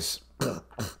be this,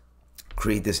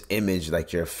 create this image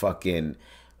like you're fucking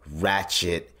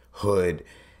ratchet, hood,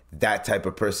 that type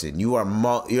of person. You're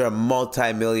a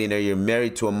multi-millionaire. You're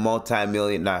married to a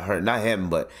multi-millionaire. Not him,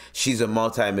 but she's a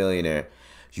multi-millionaire.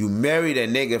 You married a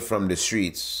nigga from the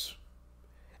streets.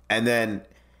 And then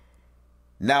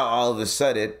now all of a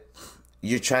sudden,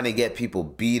 you're trying to get people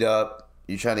beat up.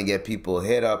 You're trying to get people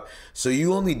hit up. So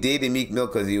you only dated Meek Mill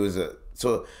because he was a...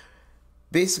 So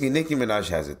basically, Nicki Minaj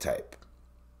has a type.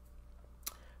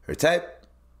 Her type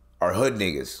are hood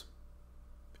niggas.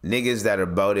 Niggas that are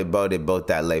about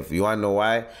that life. You want to know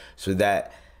why? So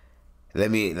that...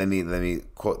 Let me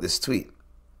quote this tweet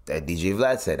that DJ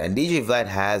Vlad said. And DJ Vlad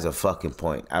has a fucking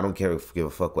point. I don't give a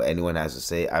fuck what anyone has to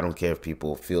say. I don't care if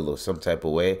people feel some type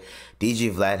of way.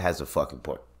 DJ Vlad has a fucking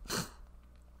point.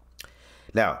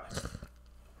 Now...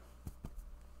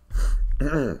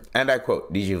 and I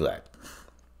quote DJ Vlad.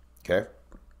 Okay?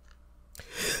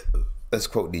 Let's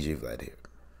quote DJ Vlad here.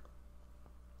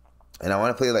 And I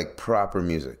want to play like proper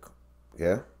music.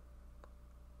 Okay?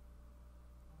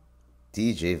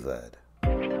 DJ Vlad.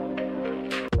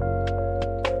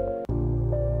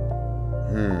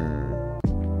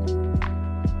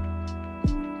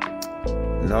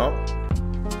 No.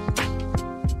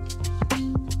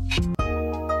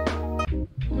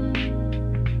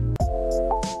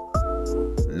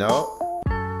 No.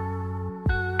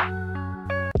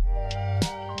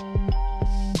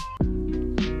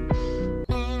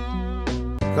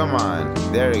 Come on.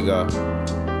 There we go.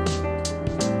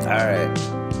 Alright.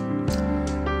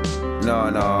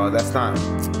 No, that's not.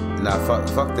 Nah,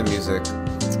 fuck the music.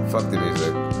 Fuck the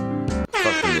music.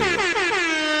 Fuck the music.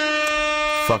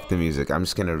 Fuck the music. I'm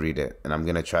just gonna read it. And I'm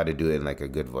gonna try to do it in like a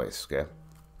good voice, okay? I'm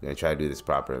gonna try to do this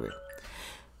properly.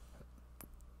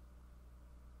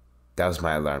 That was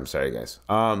my alarm. Sorry, guys.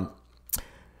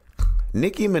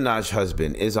 Nicki Minaj's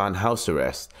husband is on house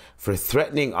arrest for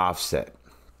threatening Offset.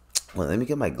 Well, let me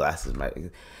get my glasses. Let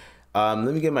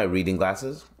me get my reading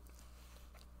glasses.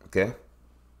 Okay.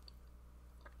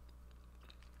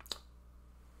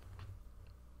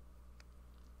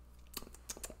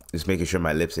 Just making sure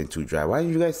my lips ain't too dry. Why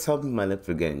did you guys tell me my lips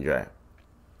were getting dry?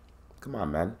 Come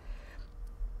on, man.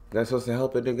 You guys supposed to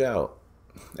help a nigga out.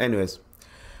 Anyways.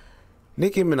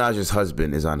 Nicki Minaj's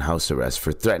husband is on house arrest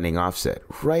for threatening Offset.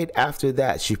 Right after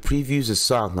that, she previews a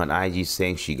song on IG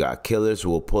saying she got killers who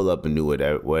will pull up and do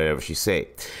whatever she say.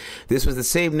 This was the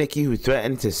same Nicki who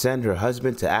threatened to send her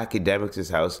husband to Academics'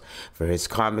 house for his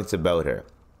comments about her.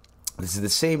 This is the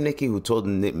same Nicki who told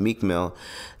Meek Mill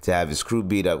to have his crew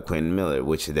beat up Quentin Miller,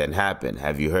 which then happened.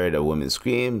 Have you heard a woman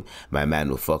scream, "My man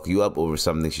will fuck you up" over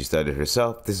something she started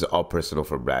herself? This is all personal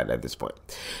for Brad at this point.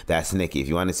 That's Nicki. If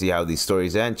you want to see how these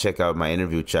stories end, check out my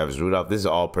interview with Travis Rudolph. This is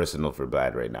all personal for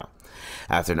Brad right now.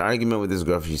 After an argument with his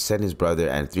girlfriend, she sent his brother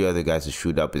and 3 other guys to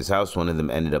shoot up his house. One of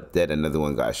them ended up dead. Another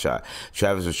one got shot.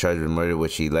 Travis was charged with murder,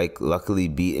 which he luckily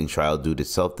beat in trial due to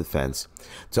self-defense.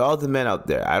 To all the men out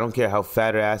there, I don't care how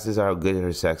fat her ass is or how good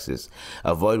her sex is.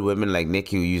 Avoid women like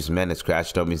Nicki who use men as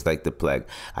crash dummies like the plague.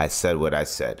 I said what I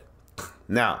said.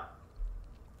 Now,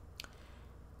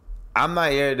 I'm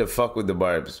not here to fuck with the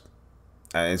barbs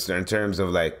in terms of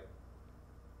like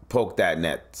poke that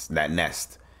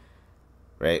nest.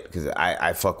 Right? Because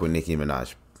I fuck with Nicki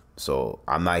Minaj. So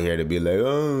I'm not here to be like,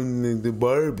 oh, the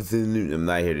barbs. I'm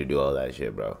not here to do all that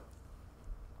shit, bro.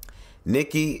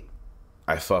 Nicki,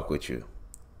 I fuck with you.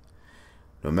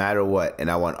 No matter what. And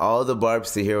I want all the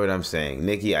barbs to hear what I'm saying.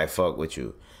 Nicki, I fuck with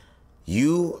you.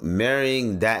 You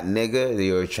marrying that nigga,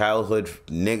 your childhood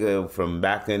nigga from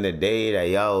back in the day that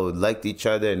y'all liked each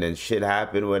other and then shit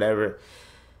happened, whatever.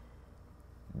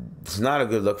 It's not a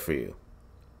good look for you.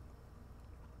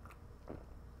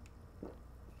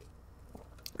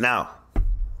 Now,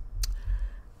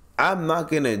 I'm not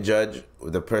going to judge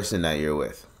the person that you're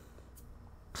with.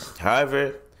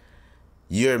 However,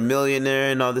 you're a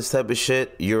millionaire and all this type of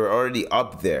shit. You're already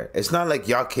up there. It's not like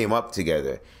y'all came up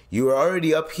together. You were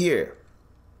already up here.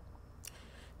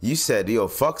 You said, yo,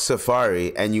 fuck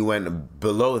Safari, and you went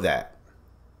below that.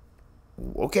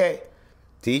 Okay.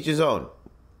 To each his own.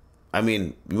 I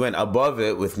mean, you went above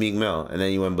it with Meek Mill, and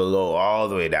then you went below, all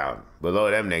the way down. Below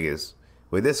them niggas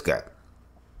with this guy.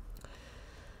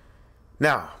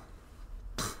 Now,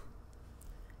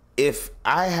 if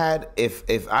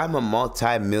I'm a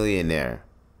multi-millionaire,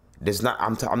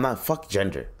 I'm not fuck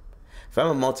gender. If I'm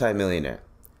a multi-millionaire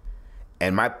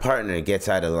and my partner gets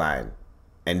out of line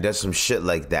and does some shit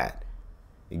like that,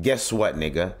 guess what,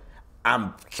 nigga?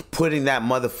 I'm putting that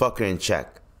motherfucker in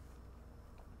check.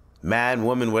 Man,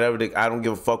 woman, whatever. I don't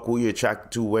give a fuck who you're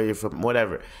attracted to, where you're from,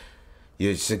 whatever.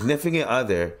 Your significant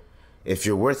other, if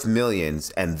you're worth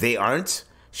millions and they aren't,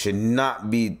 should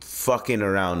not be fucking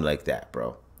around like that,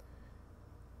 bro.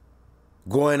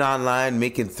 Going online,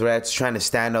 making threats, trying to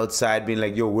stand outside, being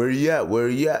like, yo, where you at? Where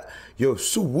you at? Yo,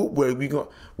 so where we going?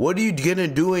 What are you gonna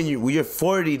do when you're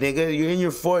 40, nigga? You're in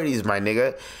your 40s, my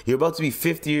nigga. You're about to be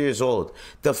 50 years old.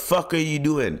 The fuck are you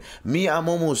doing? Me, I'm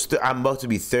about to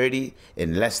be 30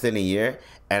 in less than a year,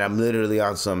 and I'm literally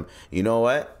on some, you know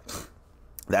what?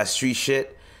 That street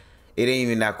shit, it ain't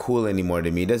even that cool anymore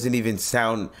to me. It doesn't even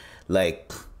sound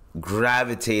like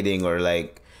gravitating or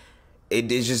like, it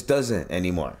just doesn't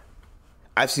anymore.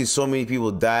 I've seen so many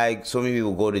people die, so many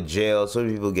people go to jail, so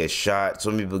many people get shot,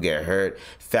 so many people get hurt,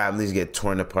 families get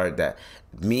torn apart. That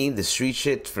me, the street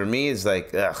shit for me is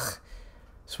like, ugh,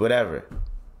 it's whatever.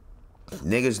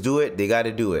 Niggas do it, they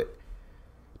gotta do it.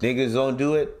 Niggas don't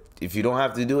do it. If you don't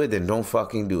have to do it, then don't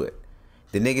fucking do it.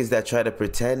 The niggas that try to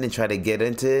pretend and try to get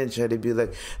into it and try to be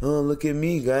like, oh, look at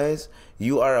me, guys.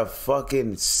 You are a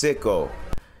fucking sicko.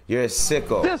 You're a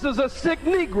sicko. This is a sick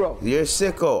Negro. You're a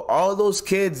sicko. All those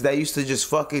kids that used to just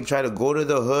fucking try to go to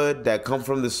the hood, that come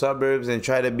from the suburbs and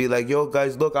try to be like, yo,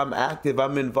 guys, look, I'm active,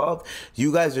 I'm involved.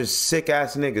 You guys are sick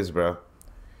ass niggas, bro.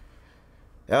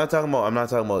 I'm talking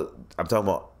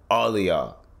about all of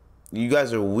y'all. You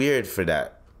guys are weird for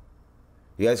that.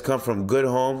 You guys come from good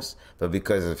homes, but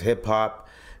because of hip hop,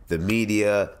 the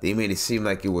media, they made it seem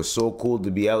like it was so cool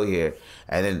to be out here.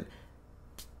 And then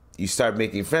you start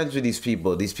making friends with these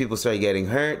people. These people start getting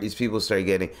hurt. These people start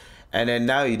getting, and then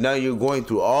now you're going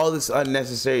through all this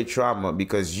unnecessary trauma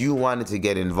because you wanted to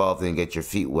get involved and get your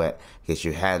feet wet, get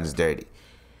your hands dirty.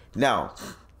 Now,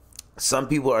 some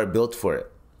people are built for it.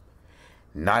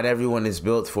 Not everyone is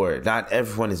built for it. Not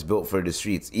everyone is built for the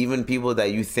streets. Even people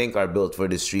that you think are built for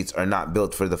the streets are not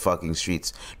built for the fucking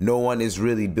streets. No one is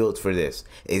really built for this.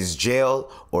 It's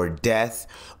jail or death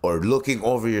or looking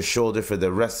over your shoulder for the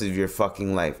rest of your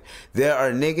fucking life. There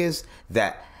are niggas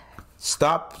that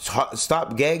stop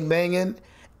gangbanging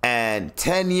and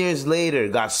 10 years later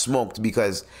got smoked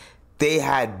because they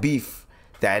had beef.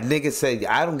 That nigga said,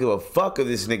 I don't give a fuck if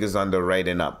this nigga's on the right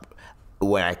and up.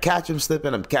 When I catch him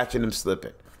slipping, I'm catching him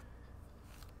slipping.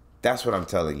 That's what I'm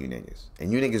telling you niggas.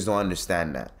 And you niggas don't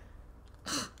understand that.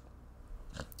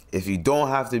 If you don't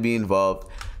have to be involved,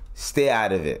 stay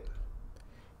out of it.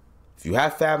 If you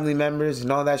have family members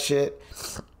and all that shit,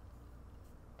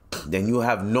 then you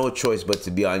have no choice but to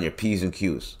be on your P's and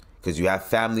Q's. Because you have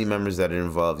family members that are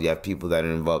involved. You have people that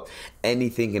are involved.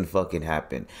 Anything can fucking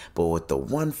happen. But with the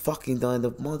one fucking thing, the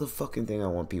motherfucking thing I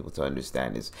want people to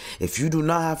understand is, if you do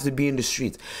not have to be in the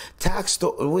streets,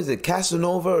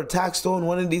 Casanova or Taxstone,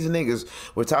 one of these niggas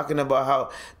were talking about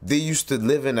how they used to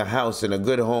live in a house, in a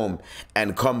good home,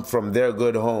 and come from their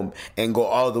good home and go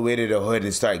all the way to the hood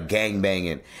and start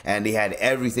gangbanging. And they had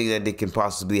everything that they can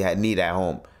possibly need at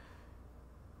home.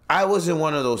 I wasn't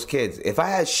one of those kids. If I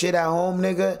had shit at home,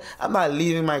 nigga, I'm not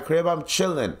leaving my crib. I'm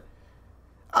chilling.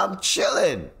 I'm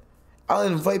chilling. I'll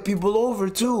invite people over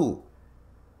too.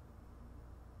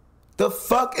 The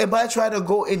fuck am I trying to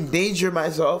go endanger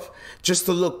myself just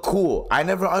to look cool? I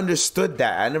never understood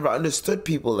that. I never understood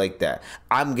people like that.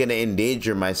 I'm gonna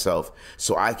endanger myself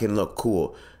so I can look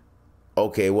cool.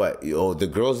 Okay, what? Yo, the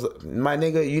girls, my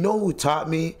nigga, you know who taught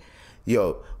me?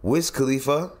 Yo, Wiz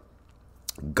Khalifa.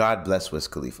 God bless Wiz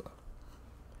Khalifa.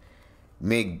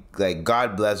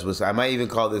 God bless Wiz. I might even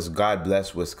call this God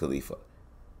bless Wiz Khalifa.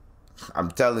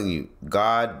 I'm telling you,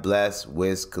 God bless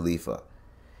Wiz Khalifa.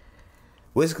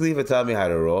 Wiz Khalifa taught me how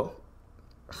to roll.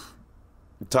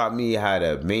 Taught me how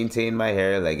to maintain my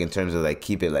hair, like in terms of like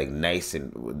keep it like nice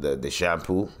and the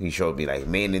shampoo. He showed me like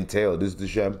mane and tail. This is the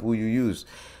shampoo you use,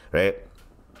 right?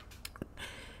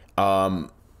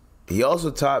 He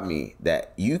also taught me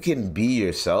that you can be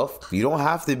yourself. You don't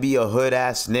have to be a hood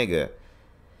ass nigga.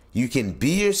 You can be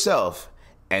yourself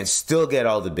and still get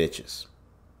all the bitches.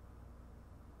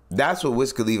 That's what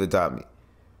Wiz Khalifa taught me.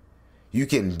 You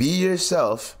can be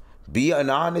yourself, be an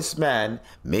honest man,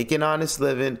 make an honest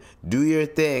living, do your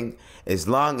thing, as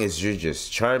long as you're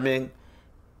just charming,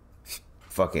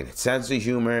 fucking sense of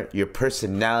humor, your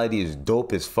personality is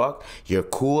dope as fuck, you're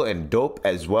cool and dope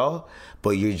as well,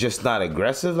 but you're just not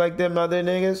aggressive like them other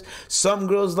niggas. Some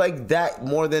girls like that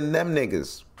more than them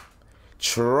niggas.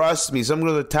 Trust me, some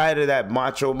girls are tired of that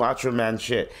macho man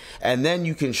shit. And then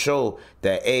you can show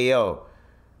that, hey, yo,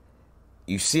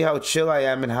 you see how chill I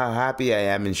am and how happy I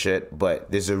am and shit,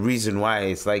 but there's a reason why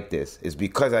it's like this. It's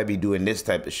because I be doing this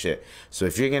type of shit. So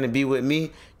if you're gonna be with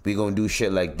me, we gonna do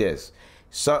shit like this.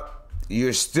 So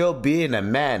you're still being a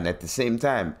man at the same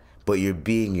time, but you're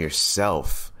being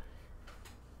yourself.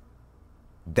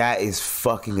 That is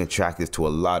fucking attractive to a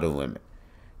lot of women.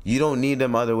 You don't need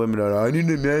them other women. I need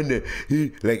a man that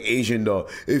like Asian doll.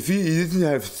 If he doesn't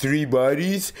have 3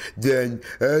 bodies, then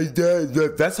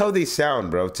that's how they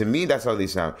sound, bro. To me, that's how they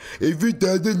sound. If he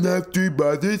doesn't have 3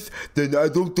 bodies, then I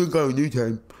don't think I need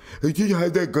him. He just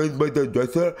have that gun by the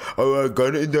dresser or a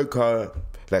gun in the car.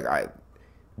 Like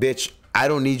bitch, I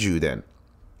don't need you then.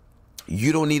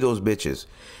 You don't need those bitches.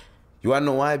 You wanna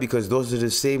know why? Because those are the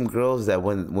same girls that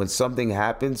when something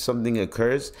happens, something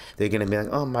occurs, they're gonna be like,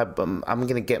 oh I'm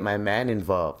gonna get my man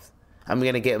involved. I'm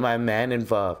gonna get my man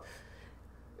involved.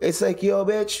 It's like, yo,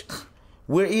 bitch,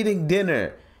 we're eating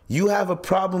dinner. You have a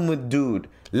problem with dude.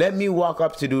 Let me walk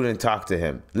up to dude and talk to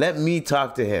him. Let me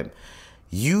talk to him.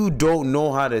 You don't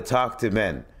know how to talk to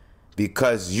men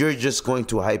because you're just going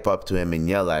to hype up to him and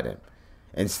yell at him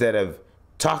instead of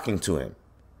talking to him.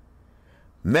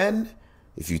 Men,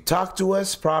 if you talk to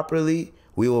us properly,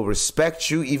 we will respect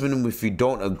you even if we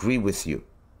don't agree with you.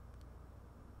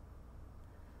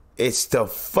 It's the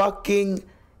fucking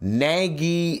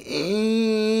naggy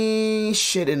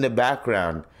shit in the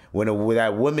background when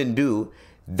that women do.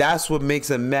 That's what makes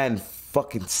a man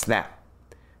fucking snap.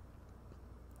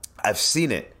 I've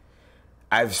seen it.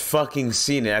 I've fucking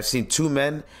seen it. I've seen 2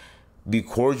 men be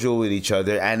cordial with each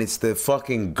other and it's the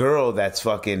fucking girl that's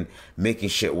fucking making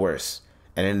shit worse.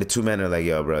 And then the 2 men are like,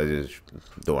 yo, bro, just,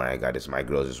 don't worry, I got this. My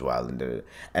girl's just wild.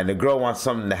 And the girl wants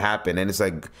something to happen. And it's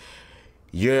like,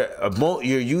 you're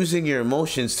using your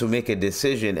emotions to make a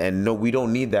decision. And no, we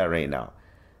don't need that right now.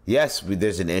 Yes,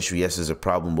 there's an issue. Yes, there's a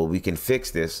problem. But we can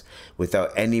fix this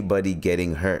without anybody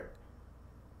getting hurt.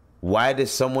 Why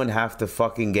does someone have to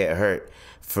fucking get hurt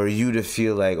for you to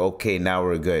feel like, okay, now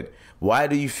we're good? Why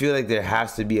do you feel like there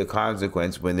has to be a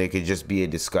consequence when there could just be a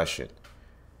discussion?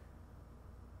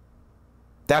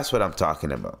 That's what I'm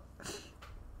talking about.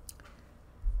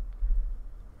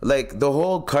 Like, the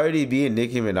whole Cardi B and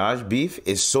Nicki Minaj beef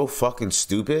is so fucking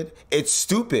stupid. It's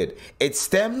stupid. It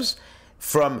stems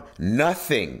from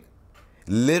nothing.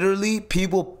 Literally,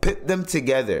 people put them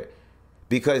together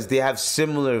because they have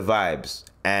similar vibes.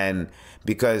 And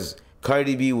because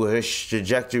Cardi B, with her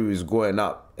trajectory, was going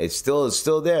up. It's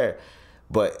still there.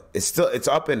 But it's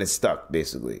up and it's stuck,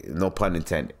 basically. No pun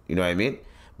intended. You know what I mean?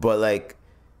 But, like,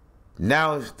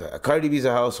 now, Cardi B's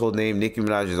a household name. Nicki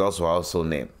Minaj is also a household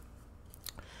name.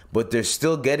 But they're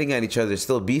still getting at each other,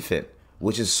 still beefing,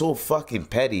 which is so fucking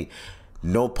petty.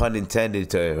 No pun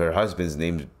intended to her husband's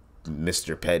name,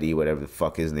 Mr. Petty, whatever the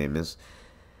fuck his name is.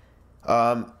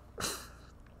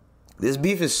 This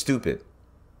beef is stupid.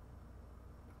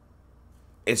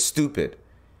 It's stupid.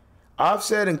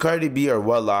 Offset and Cardi B are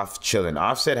well off chilling.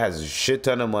 Offset has a shit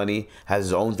ton of money, has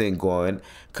his own thing going.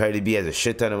 Cardi B has a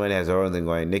shit ton of money, has her own thing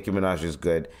going. Nicki Minaj is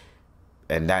good.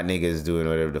 And that nigga is doing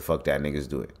whatever the fuck that nigga's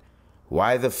doing.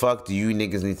 Why the fuck do you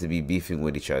niggas need to be beefing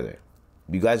with each other?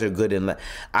 You guys are good in life.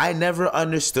 I never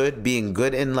understood being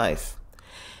good in life.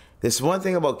 There's one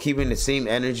thing about keeping the same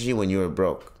energy when you were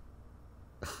broke.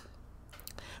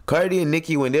 Cardi and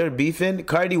Nicki, when they were beefing,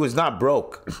 Cardi was not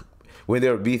broke when they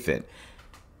were beefing.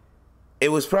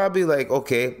 It was probably like,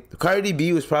 okay, Cardi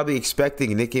B was probably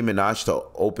expecting Nicki Minaj to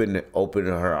open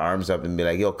her arms up and be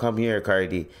like, yo, come here,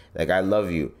 Cardi. Like, I love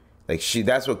you. Like,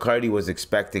 that's what Cardi was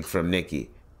expecting from Nicki.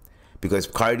 Because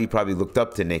Cardi probably looked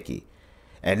up to Nicki.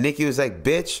 And Nicki was like,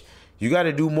 bitch, you got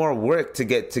to do more work to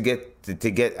get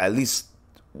at least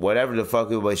whatever the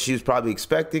fuck it was. But she was probably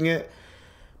expecting it.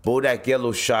 Bodak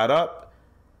Yellow shot up.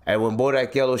 And when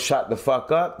Bodak Yellow shot the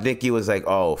fuck up, Nicki was like,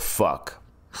 oh, fuck.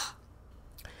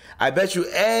 I bet you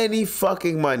any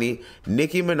fucking money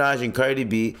Nicki Minaj and Cardi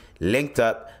B linked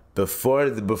up before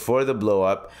the blow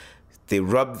up. They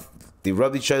rubbed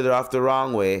each other off the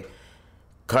wrong way.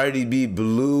 Cardi B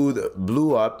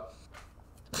blew up,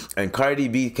 and Cardi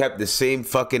B kept the same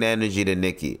fucking energy to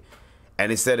Nicki.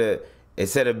 And instead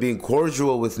of being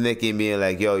cordial with Nicki and being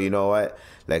like, yo, you know what?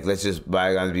 Like, let's just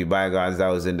bygones be bygones. That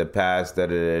was in the past. Da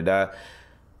da da da.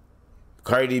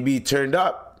 Cardi B turned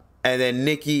up, and then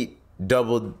Nicki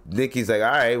doubled. Nicki's like,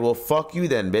 all right, well, fuck you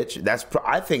then, bitch.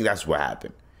 I think that's what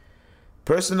happened.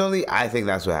 Personally, I think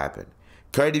that's what happened.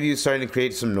 Cardi B was starting to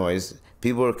create some noise.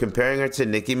 People were comparing her to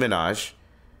Nicki Minaj,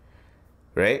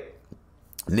 right?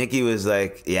 Nicki was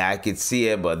like, yeah, I could see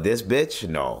it, but this bitch,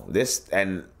 no.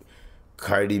 And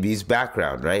Cardi B's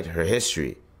background, right? Her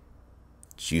history.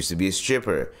 She used to be a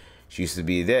stripper. She used to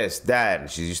be this, that. And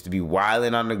she used to be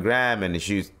wilding on the gram, and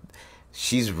she was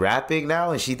she's rapping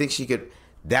now and she thinks she could,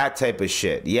 that type of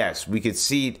shit. Yes,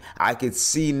 I could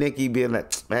see Nicki being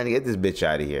like, man, get this bitch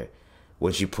out of here.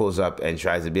 When she pulls up and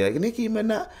tries to be like, Nicki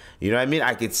Minaj. You know what I mean?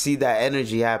 I could see that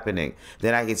energy happening.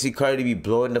 Then I could see Cardi B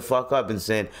blowing the fuck up and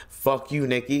saying, fuck you,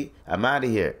 Nicki. I'm out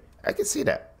of here. I could see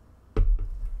that.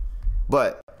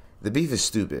 But the beef is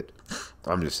stupid.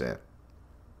 I'm just saying.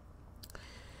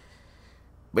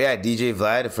 But yeah, DJ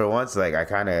Vlad, for once, like, I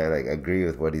kind of like agree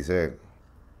with what he's saying.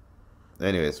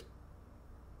 Anyways.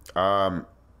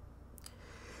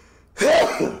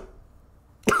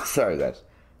 Sorry, guys.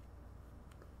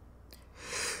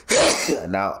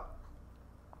 Now,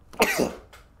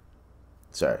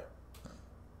 sorry.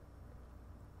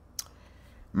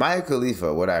 Mia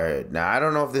Khalifa, what I heard. Now, I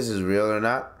don't know if this is real or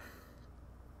not,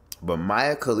 but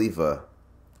Mia Khalifa,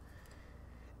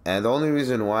 and the only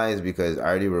reason why is because I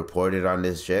already reported on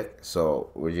this chick, so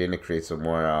we're going to create some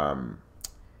more,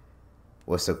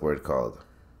 what's the word called?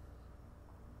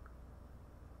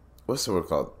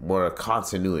 More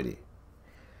continuity.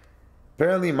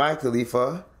 Apparently, Mia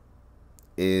Khalifa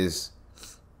is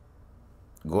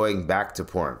going back to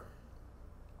porn.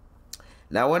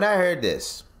 Now, when I heard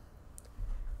this,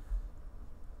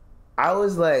 I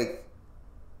was like,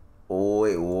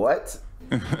 wait, what?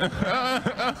 The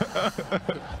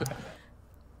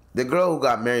girl who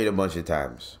got married a bunch of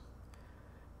times,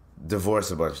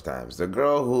 divorced a bunch of times, the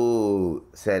girl who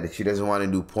said that she doesn't want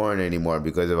to do porn anymore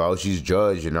because of how she's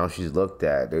judged and how she's looked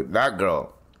at, that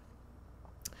girl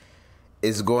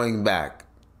is going back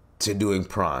to doing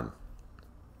prawn.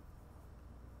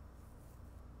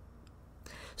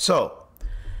 So,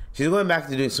 she's going back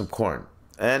to doing some corn.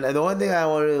 And the one thing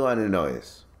I really want to know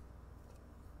is,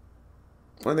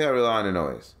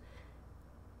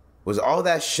 was all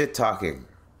that shit talking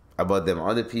about them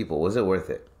other people, was it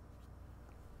worth it?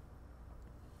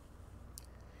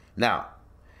 Now,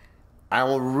 I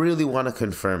will really want to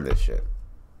confirm this shit.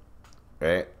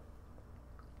 Right?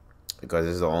 Because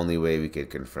this is the only way we could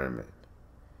confirm it.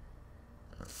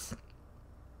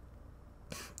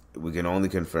 We can only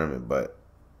confirm it, but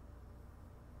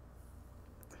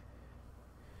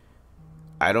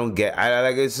I don't get. I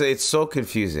like it's so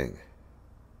confusing.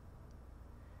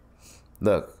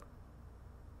 Look,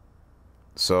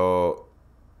 so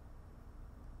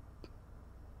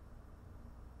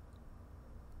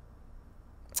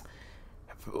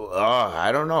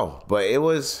I don't know, but it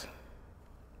was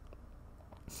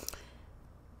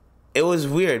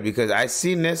weird because I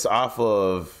seen this off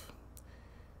of.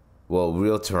 Well,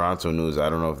 Real Toronto News. I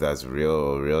don't know if that's real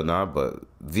or not, but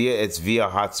it's via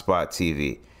Hotspot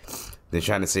TV. They're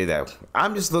trying to say that.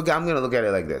 I'm gonna look at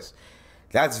it like this.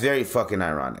 That's very fucking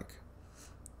ironic.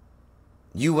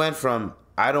 You went from,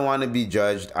 I don't want to be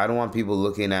judged. I don't want people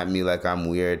looking at me like I'm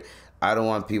weird. I don't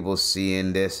want people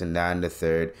seeing this and that and the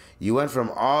third. You went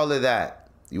from all of that.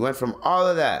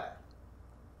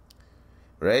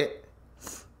 Right?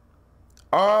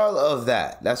 All of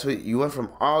that. That's what you went from,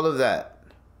 all of that,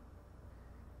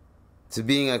 to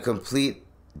being a complete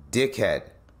dickhead,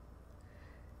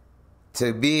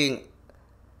 to being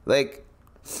like,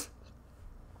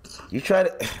 you try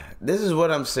to, this is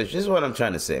what I'm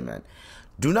trying to say, man.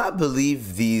 Do not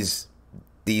believe these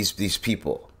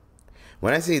people.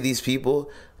 When I say these people,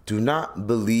 do not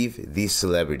believe these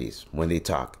celebrities when they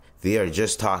talk. They are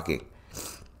just talking.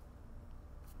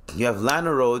 You have Lana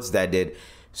Rhoades that did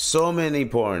so many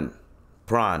porn,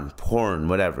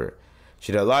 whatever.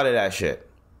 She did a lot of that shit.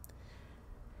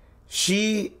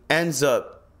 She ends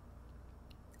up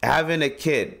having a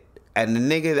kid, and the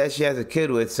nigga that she has a kid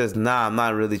with says, nah, I'm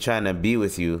not really trying to be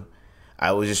with you.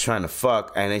 I was just trying to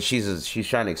fuck. And then she's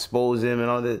trying to expose him and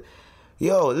all this.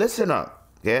 Yo, listen up,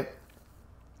 okay?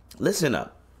 Listen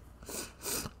up.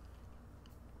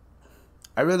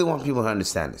 I really want people to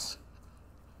understand this.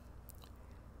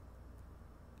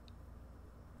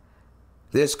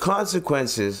 There's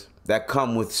consequences that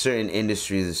come with certain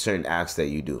industries and certain acts that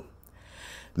you do.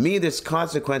 Me, there's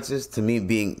consequences to me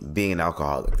being an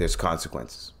alcoholic. There's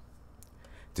consequences.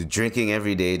 To drinking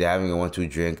every day, to having a 1-2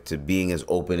 drink, to being as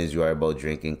open as you are about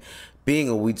drinking. Being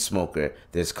a weed smoker,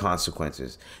 there's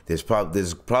consequences. There's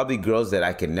probably girls that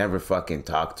I can never fucking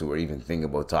talk to or even think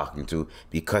about talking to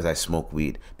because I smoke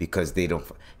weed. Because they don't...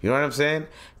 You know what I'm saying?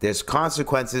 There's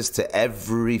consequences to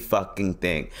every fucking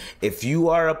thing. If you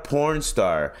are a porn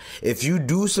star, if you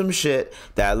do some shit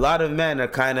that a lot of men are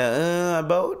kind of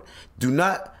about, do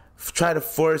not try to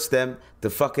force them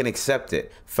to fucking accept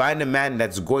it. Find a man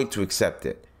that's going to accept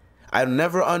it. I've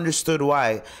never understood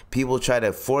why people try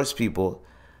to force people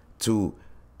to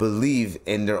believe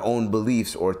in their own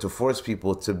beliefs or to force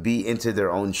people to be into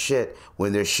their own shit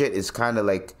when their shit is kind of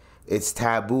like, it's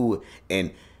taboo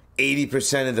and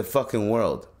 80% of the fucking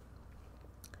world.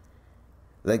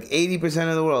 Like 80%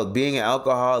 of the world, being an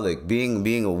alcoholic,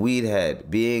 being a weed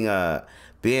head, being a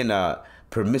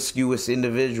promiscuous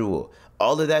individual,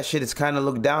 all of that shit is kind of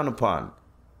looked down upon.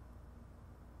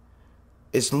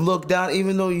 It's looked down,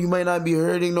 even though you might not be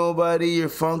hurting nobody, you're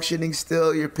functioning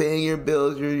still, you're paying your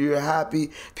bills, you're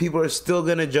happy. People are still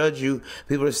gonna judge you.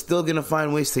 People are still gonna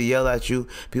find ways to yell at you.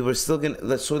 People are still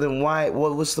gonna. So then why?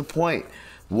 What's the point?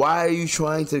 Why are you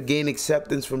trying to gain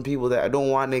acceptance from people that don't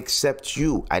want to accept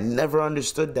you? I never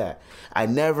understood that. I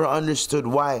never understood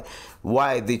why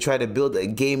they try to build a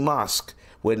gay mosque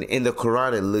when in the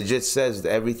Quran it legit says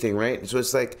everything, right? So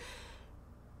it's like,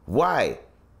 why?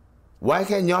 Why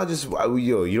can't y'all just, you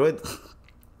know what?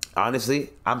 Honestly,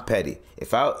 I'm petty.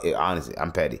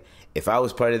 I'm petty. If I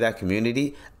was part of that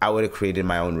community, I would have created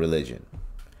my own religion.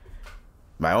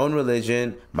 My own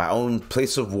religion, my own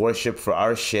place of worship for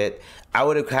our shit. I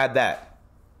would have had that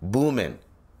booming.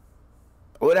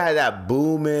 I would have had that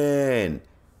booming.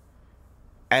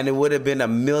 And it would have been a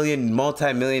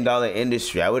multi-million-dollar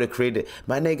industry. I would have created,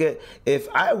 my nigga, if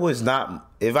I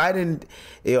didn't,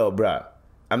 bruh,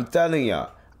 I'm telling y'all,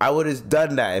 I would have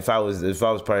done that if I was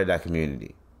part of that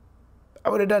community. I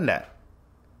would have done that.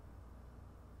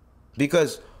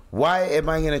 Because why am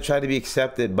I going to try to be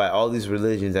accepted by all these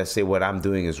religions that say what I'm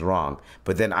doing is wrong,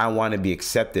 but then I want to be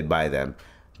accepted by them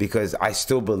because I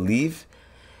still believe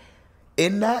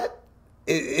in that?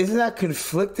 Isn't that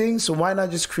conflicting? So why not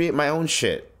just create my own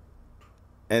shit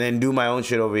and then do my own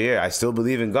shit over here? I still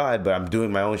believe in God, but I'm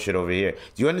doing my own shit over here.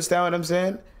 Do you understand what I'm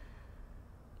saying?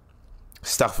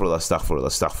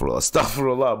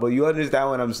 Astaghfirullah. But you understand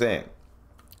what I'm saying?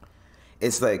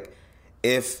 It's like,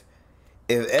 if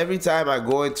every time I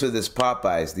go into this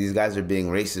Popeyes, these guys are being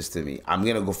racist to me, I'm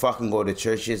going to go to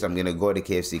churches. I'm going to go to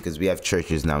KFC because we have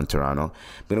churches now in Toronto. I'm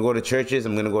going to go to churches.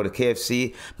 I'm going to go to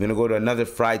KFC. I'm going to go to another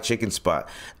fried chicken spot.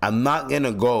 I'm not going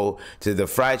to go to the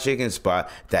fried chicken spot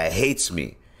that hates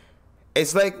me.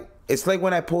 It's like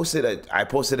when I posted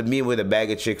a meme with a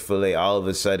bag of Chick-fil-A. All of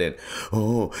a sudden,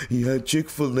 oh, he had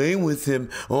Chick-fil-A with him.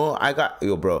 Oh, I got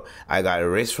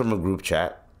erased from a group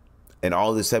chat and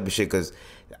all this type of shit because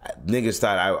niggas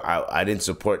thought I didn't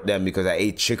support them because I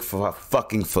ate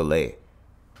Chick-fucking-fil-A.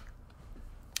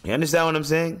 You understand what I'm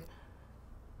saying?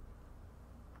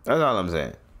 That's all I'm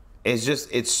saying.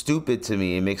 It's stupid to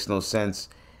me. It makes no sense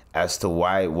as to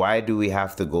why do we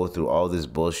have to go through all this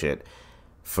bullshit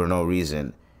for no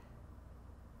reason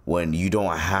when you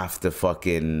don't have to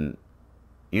fucking,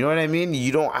 you know what I mean?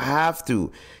 You don't have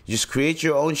to. Just create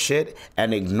your own shit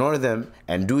and ignore them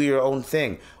and do your own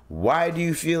thing. Why do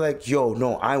you feel like, yo,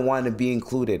 no, I want to be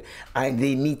included?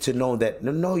 They need to know that.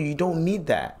 No, you don't need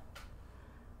that.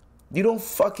 You don't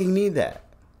fucking need that.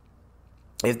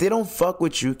 If they don't fuck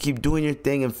with you, keep doing your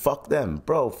thing and fuck them.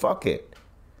 Bro, fuck it.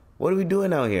 What are we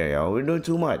doing out here, y'all? We're doing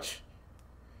too much.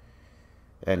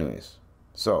 Anyways,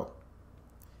 so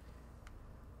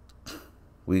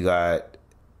we got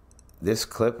this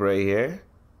clip right here.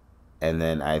 And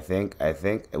then I think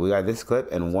we got this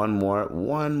clip and one more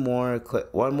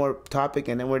clip, one more topic,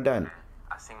 and then we're done.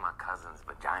 I've seen my cousin's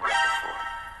vagina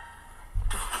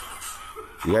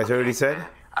before. You guys heard what he said?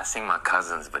 I've seen my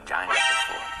cousin's vagina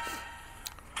before.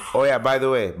 Oh yeah, by the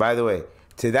way,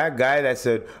 to that guy that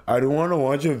said, I don't want to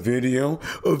watch a video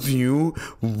of you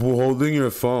holding your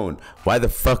phone. Why the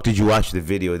fuck did you watch the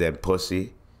video then,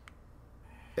 pussy?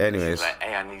 Anyways. She's like,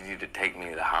 hey, I need you to take me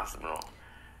to the hospital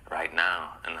right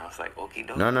now. And I was like, okie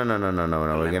dokie. No.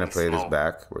 We're going to play this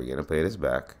back. We're going to play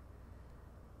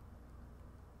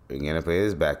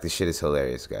this back. This shit is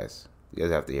hilarious, guys. You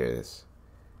guys have to hear this.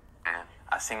 And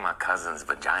I've seen my cousin's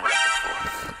vagina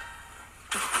before.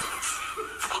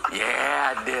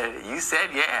 Yeah, I did. You said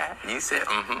yeah. You said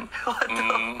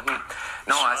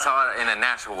No, I saw it in a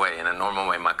natural way, in a normal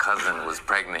way. My cousin was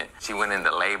pregnant. She went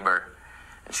into labor.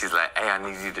 And she's like, hey, I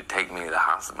need you to take me to the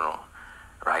hospital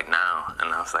right now.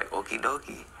 And I was like, okie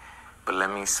dokie. But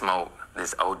let me smoke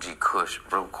this OG Kush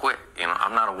real quick. You know,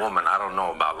 I'm not a woman. I don't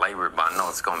know about labor, but I know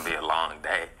it's going to be a long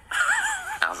day.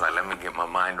 I was like, let me get my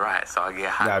mind right. So I get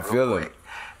high real quick.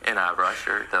 And I rush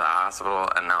her to the hospital.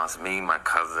 And now it's me, my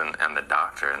cousin, and the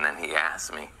doctor. And then he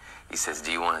asked me, he says,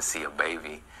 do you want to see a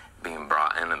baby being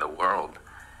brought into the world?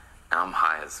 And I'm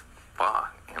high as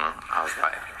fuck. You know, I was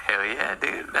like, hell yeah,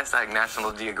 dude. That's like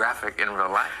National Geographic in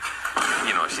real life.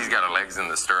 You know, she's got her legs in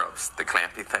the stirrups, the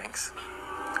clampy things.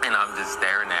 And I'm just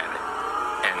staring at it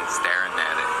and staring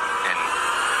at it and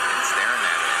staring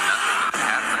at it and nothing is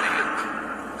happening.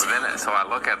 But then, so I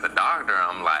look at the doctor,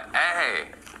 I'm like, hey.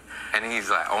 And he's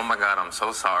like, oh my God, I'm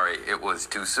so sorry. It was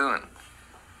too soon.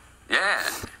 Yeah.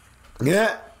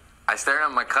 Yeah. I stared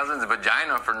at my cousin's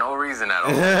vagina for no reason at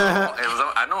all.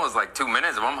 I know it was like 2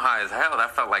 minutes, but I'm high as hell.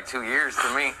 That felt like 2 years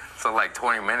to me. So like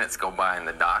 20 minutes go by and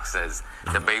the doc says,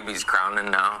 the baby's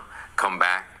crowning now, come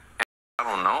back. And I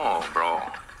don't know, bro.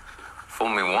 Fool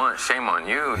me once, shame on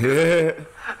you. Dude.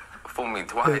 Fool me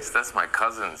twice, that's my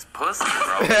cousin's pussy,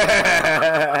 bro.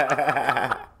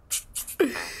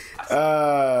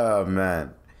 Oh,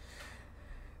 man.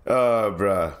 Oh,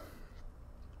 bro.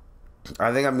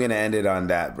 I think I'm going to end it on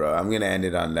that, bro. I'm going to end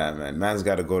it on that, man. Man's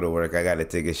got to go to work. I got to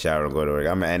take a shower and go to work.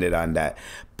 I'm going to end it on that.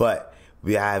 But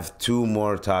we have 2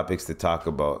 more topics to talk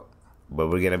about. But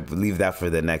we're going to leave that for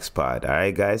the next pod. All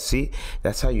right, guys? See?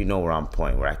 That's how you know we're on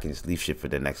point, where I can just leave shit for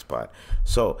the next pod.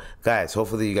 So, guys,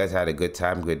 hopefully you guys had a good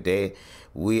time, good day.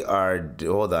 We are...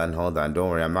 Hold on. Don't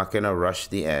worry. I'm not going to rush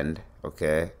the end,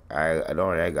 okay? I don't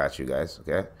worry. I got you guys,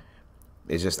 okay?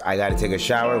 It's just I got to take a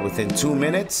shower within 2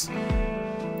 minutes.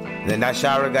 Then that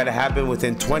shower got to happen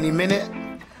within 20 minutes.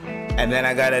 And then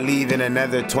I got to leave in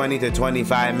another 20 to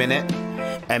 25 minutes.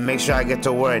 And make sure I get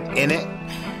to work in it.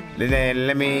 Then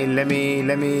let me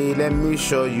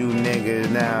show you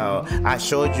niggas now. I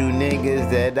showed you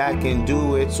niggas that I can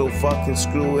do it, so fucking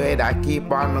screw it. I keep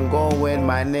on going,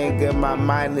 my nigga. My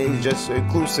mind is just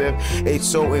inclusive. It's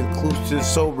so inclusive,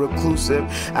 so reclusive.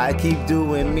 I keep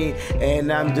doing me,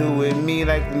 and I'm doing me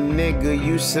like the nigga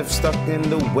Yusuf stuck in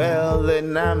the well,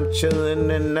 and I'm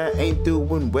chilling, and I ain't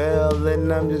doing well,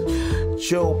 and I'm just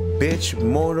yo bitch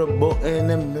motorboat in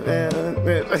the.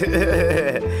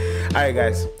 Alright,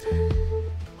 guys.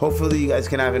 Hopefully you guys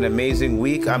can have an amazing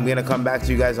week. I'm gonna come back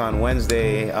to you guys on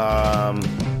Wednesday.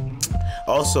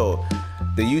 Also,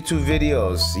 the YouTube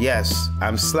videos. Yes,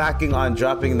 I'm slacking on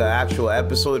dropping the actual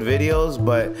episode videos,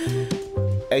 but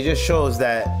it just shows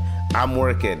that I'm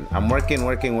working. I'm working.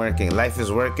 Life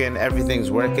is working. Everything's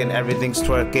working. Everything's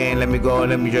twerking. Let me go.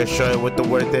 Let me just show you what the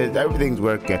word is. Everything's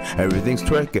working. Everything's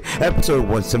twerking. Episode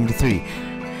 173.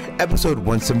 Episode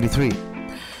 173.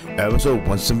 Episode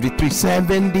 173,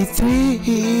 73.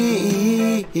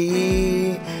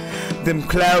 Them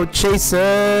cloud chasers.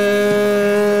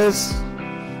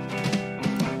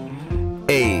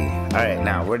 Hey, all right,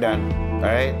 now we're done. All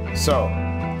right, so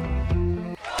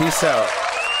peace out.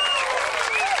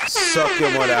 Suck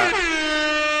your mother.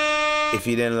 If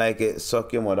you didn't like it,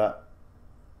 suck your mother.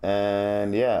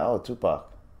 And yeah, oh,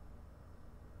 Tupac.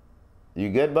 You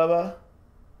good, Baba?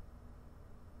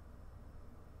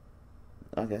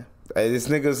 Okay. This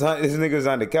nigga's on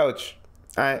the couch.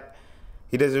 Alright.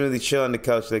 He doesn't really chill on the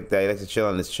couch like that. He likes to chill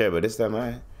on his chair, but this time,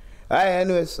 alright. Alright,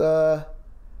 anyways,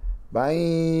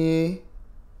 bye.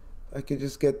 I could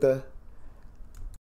just get the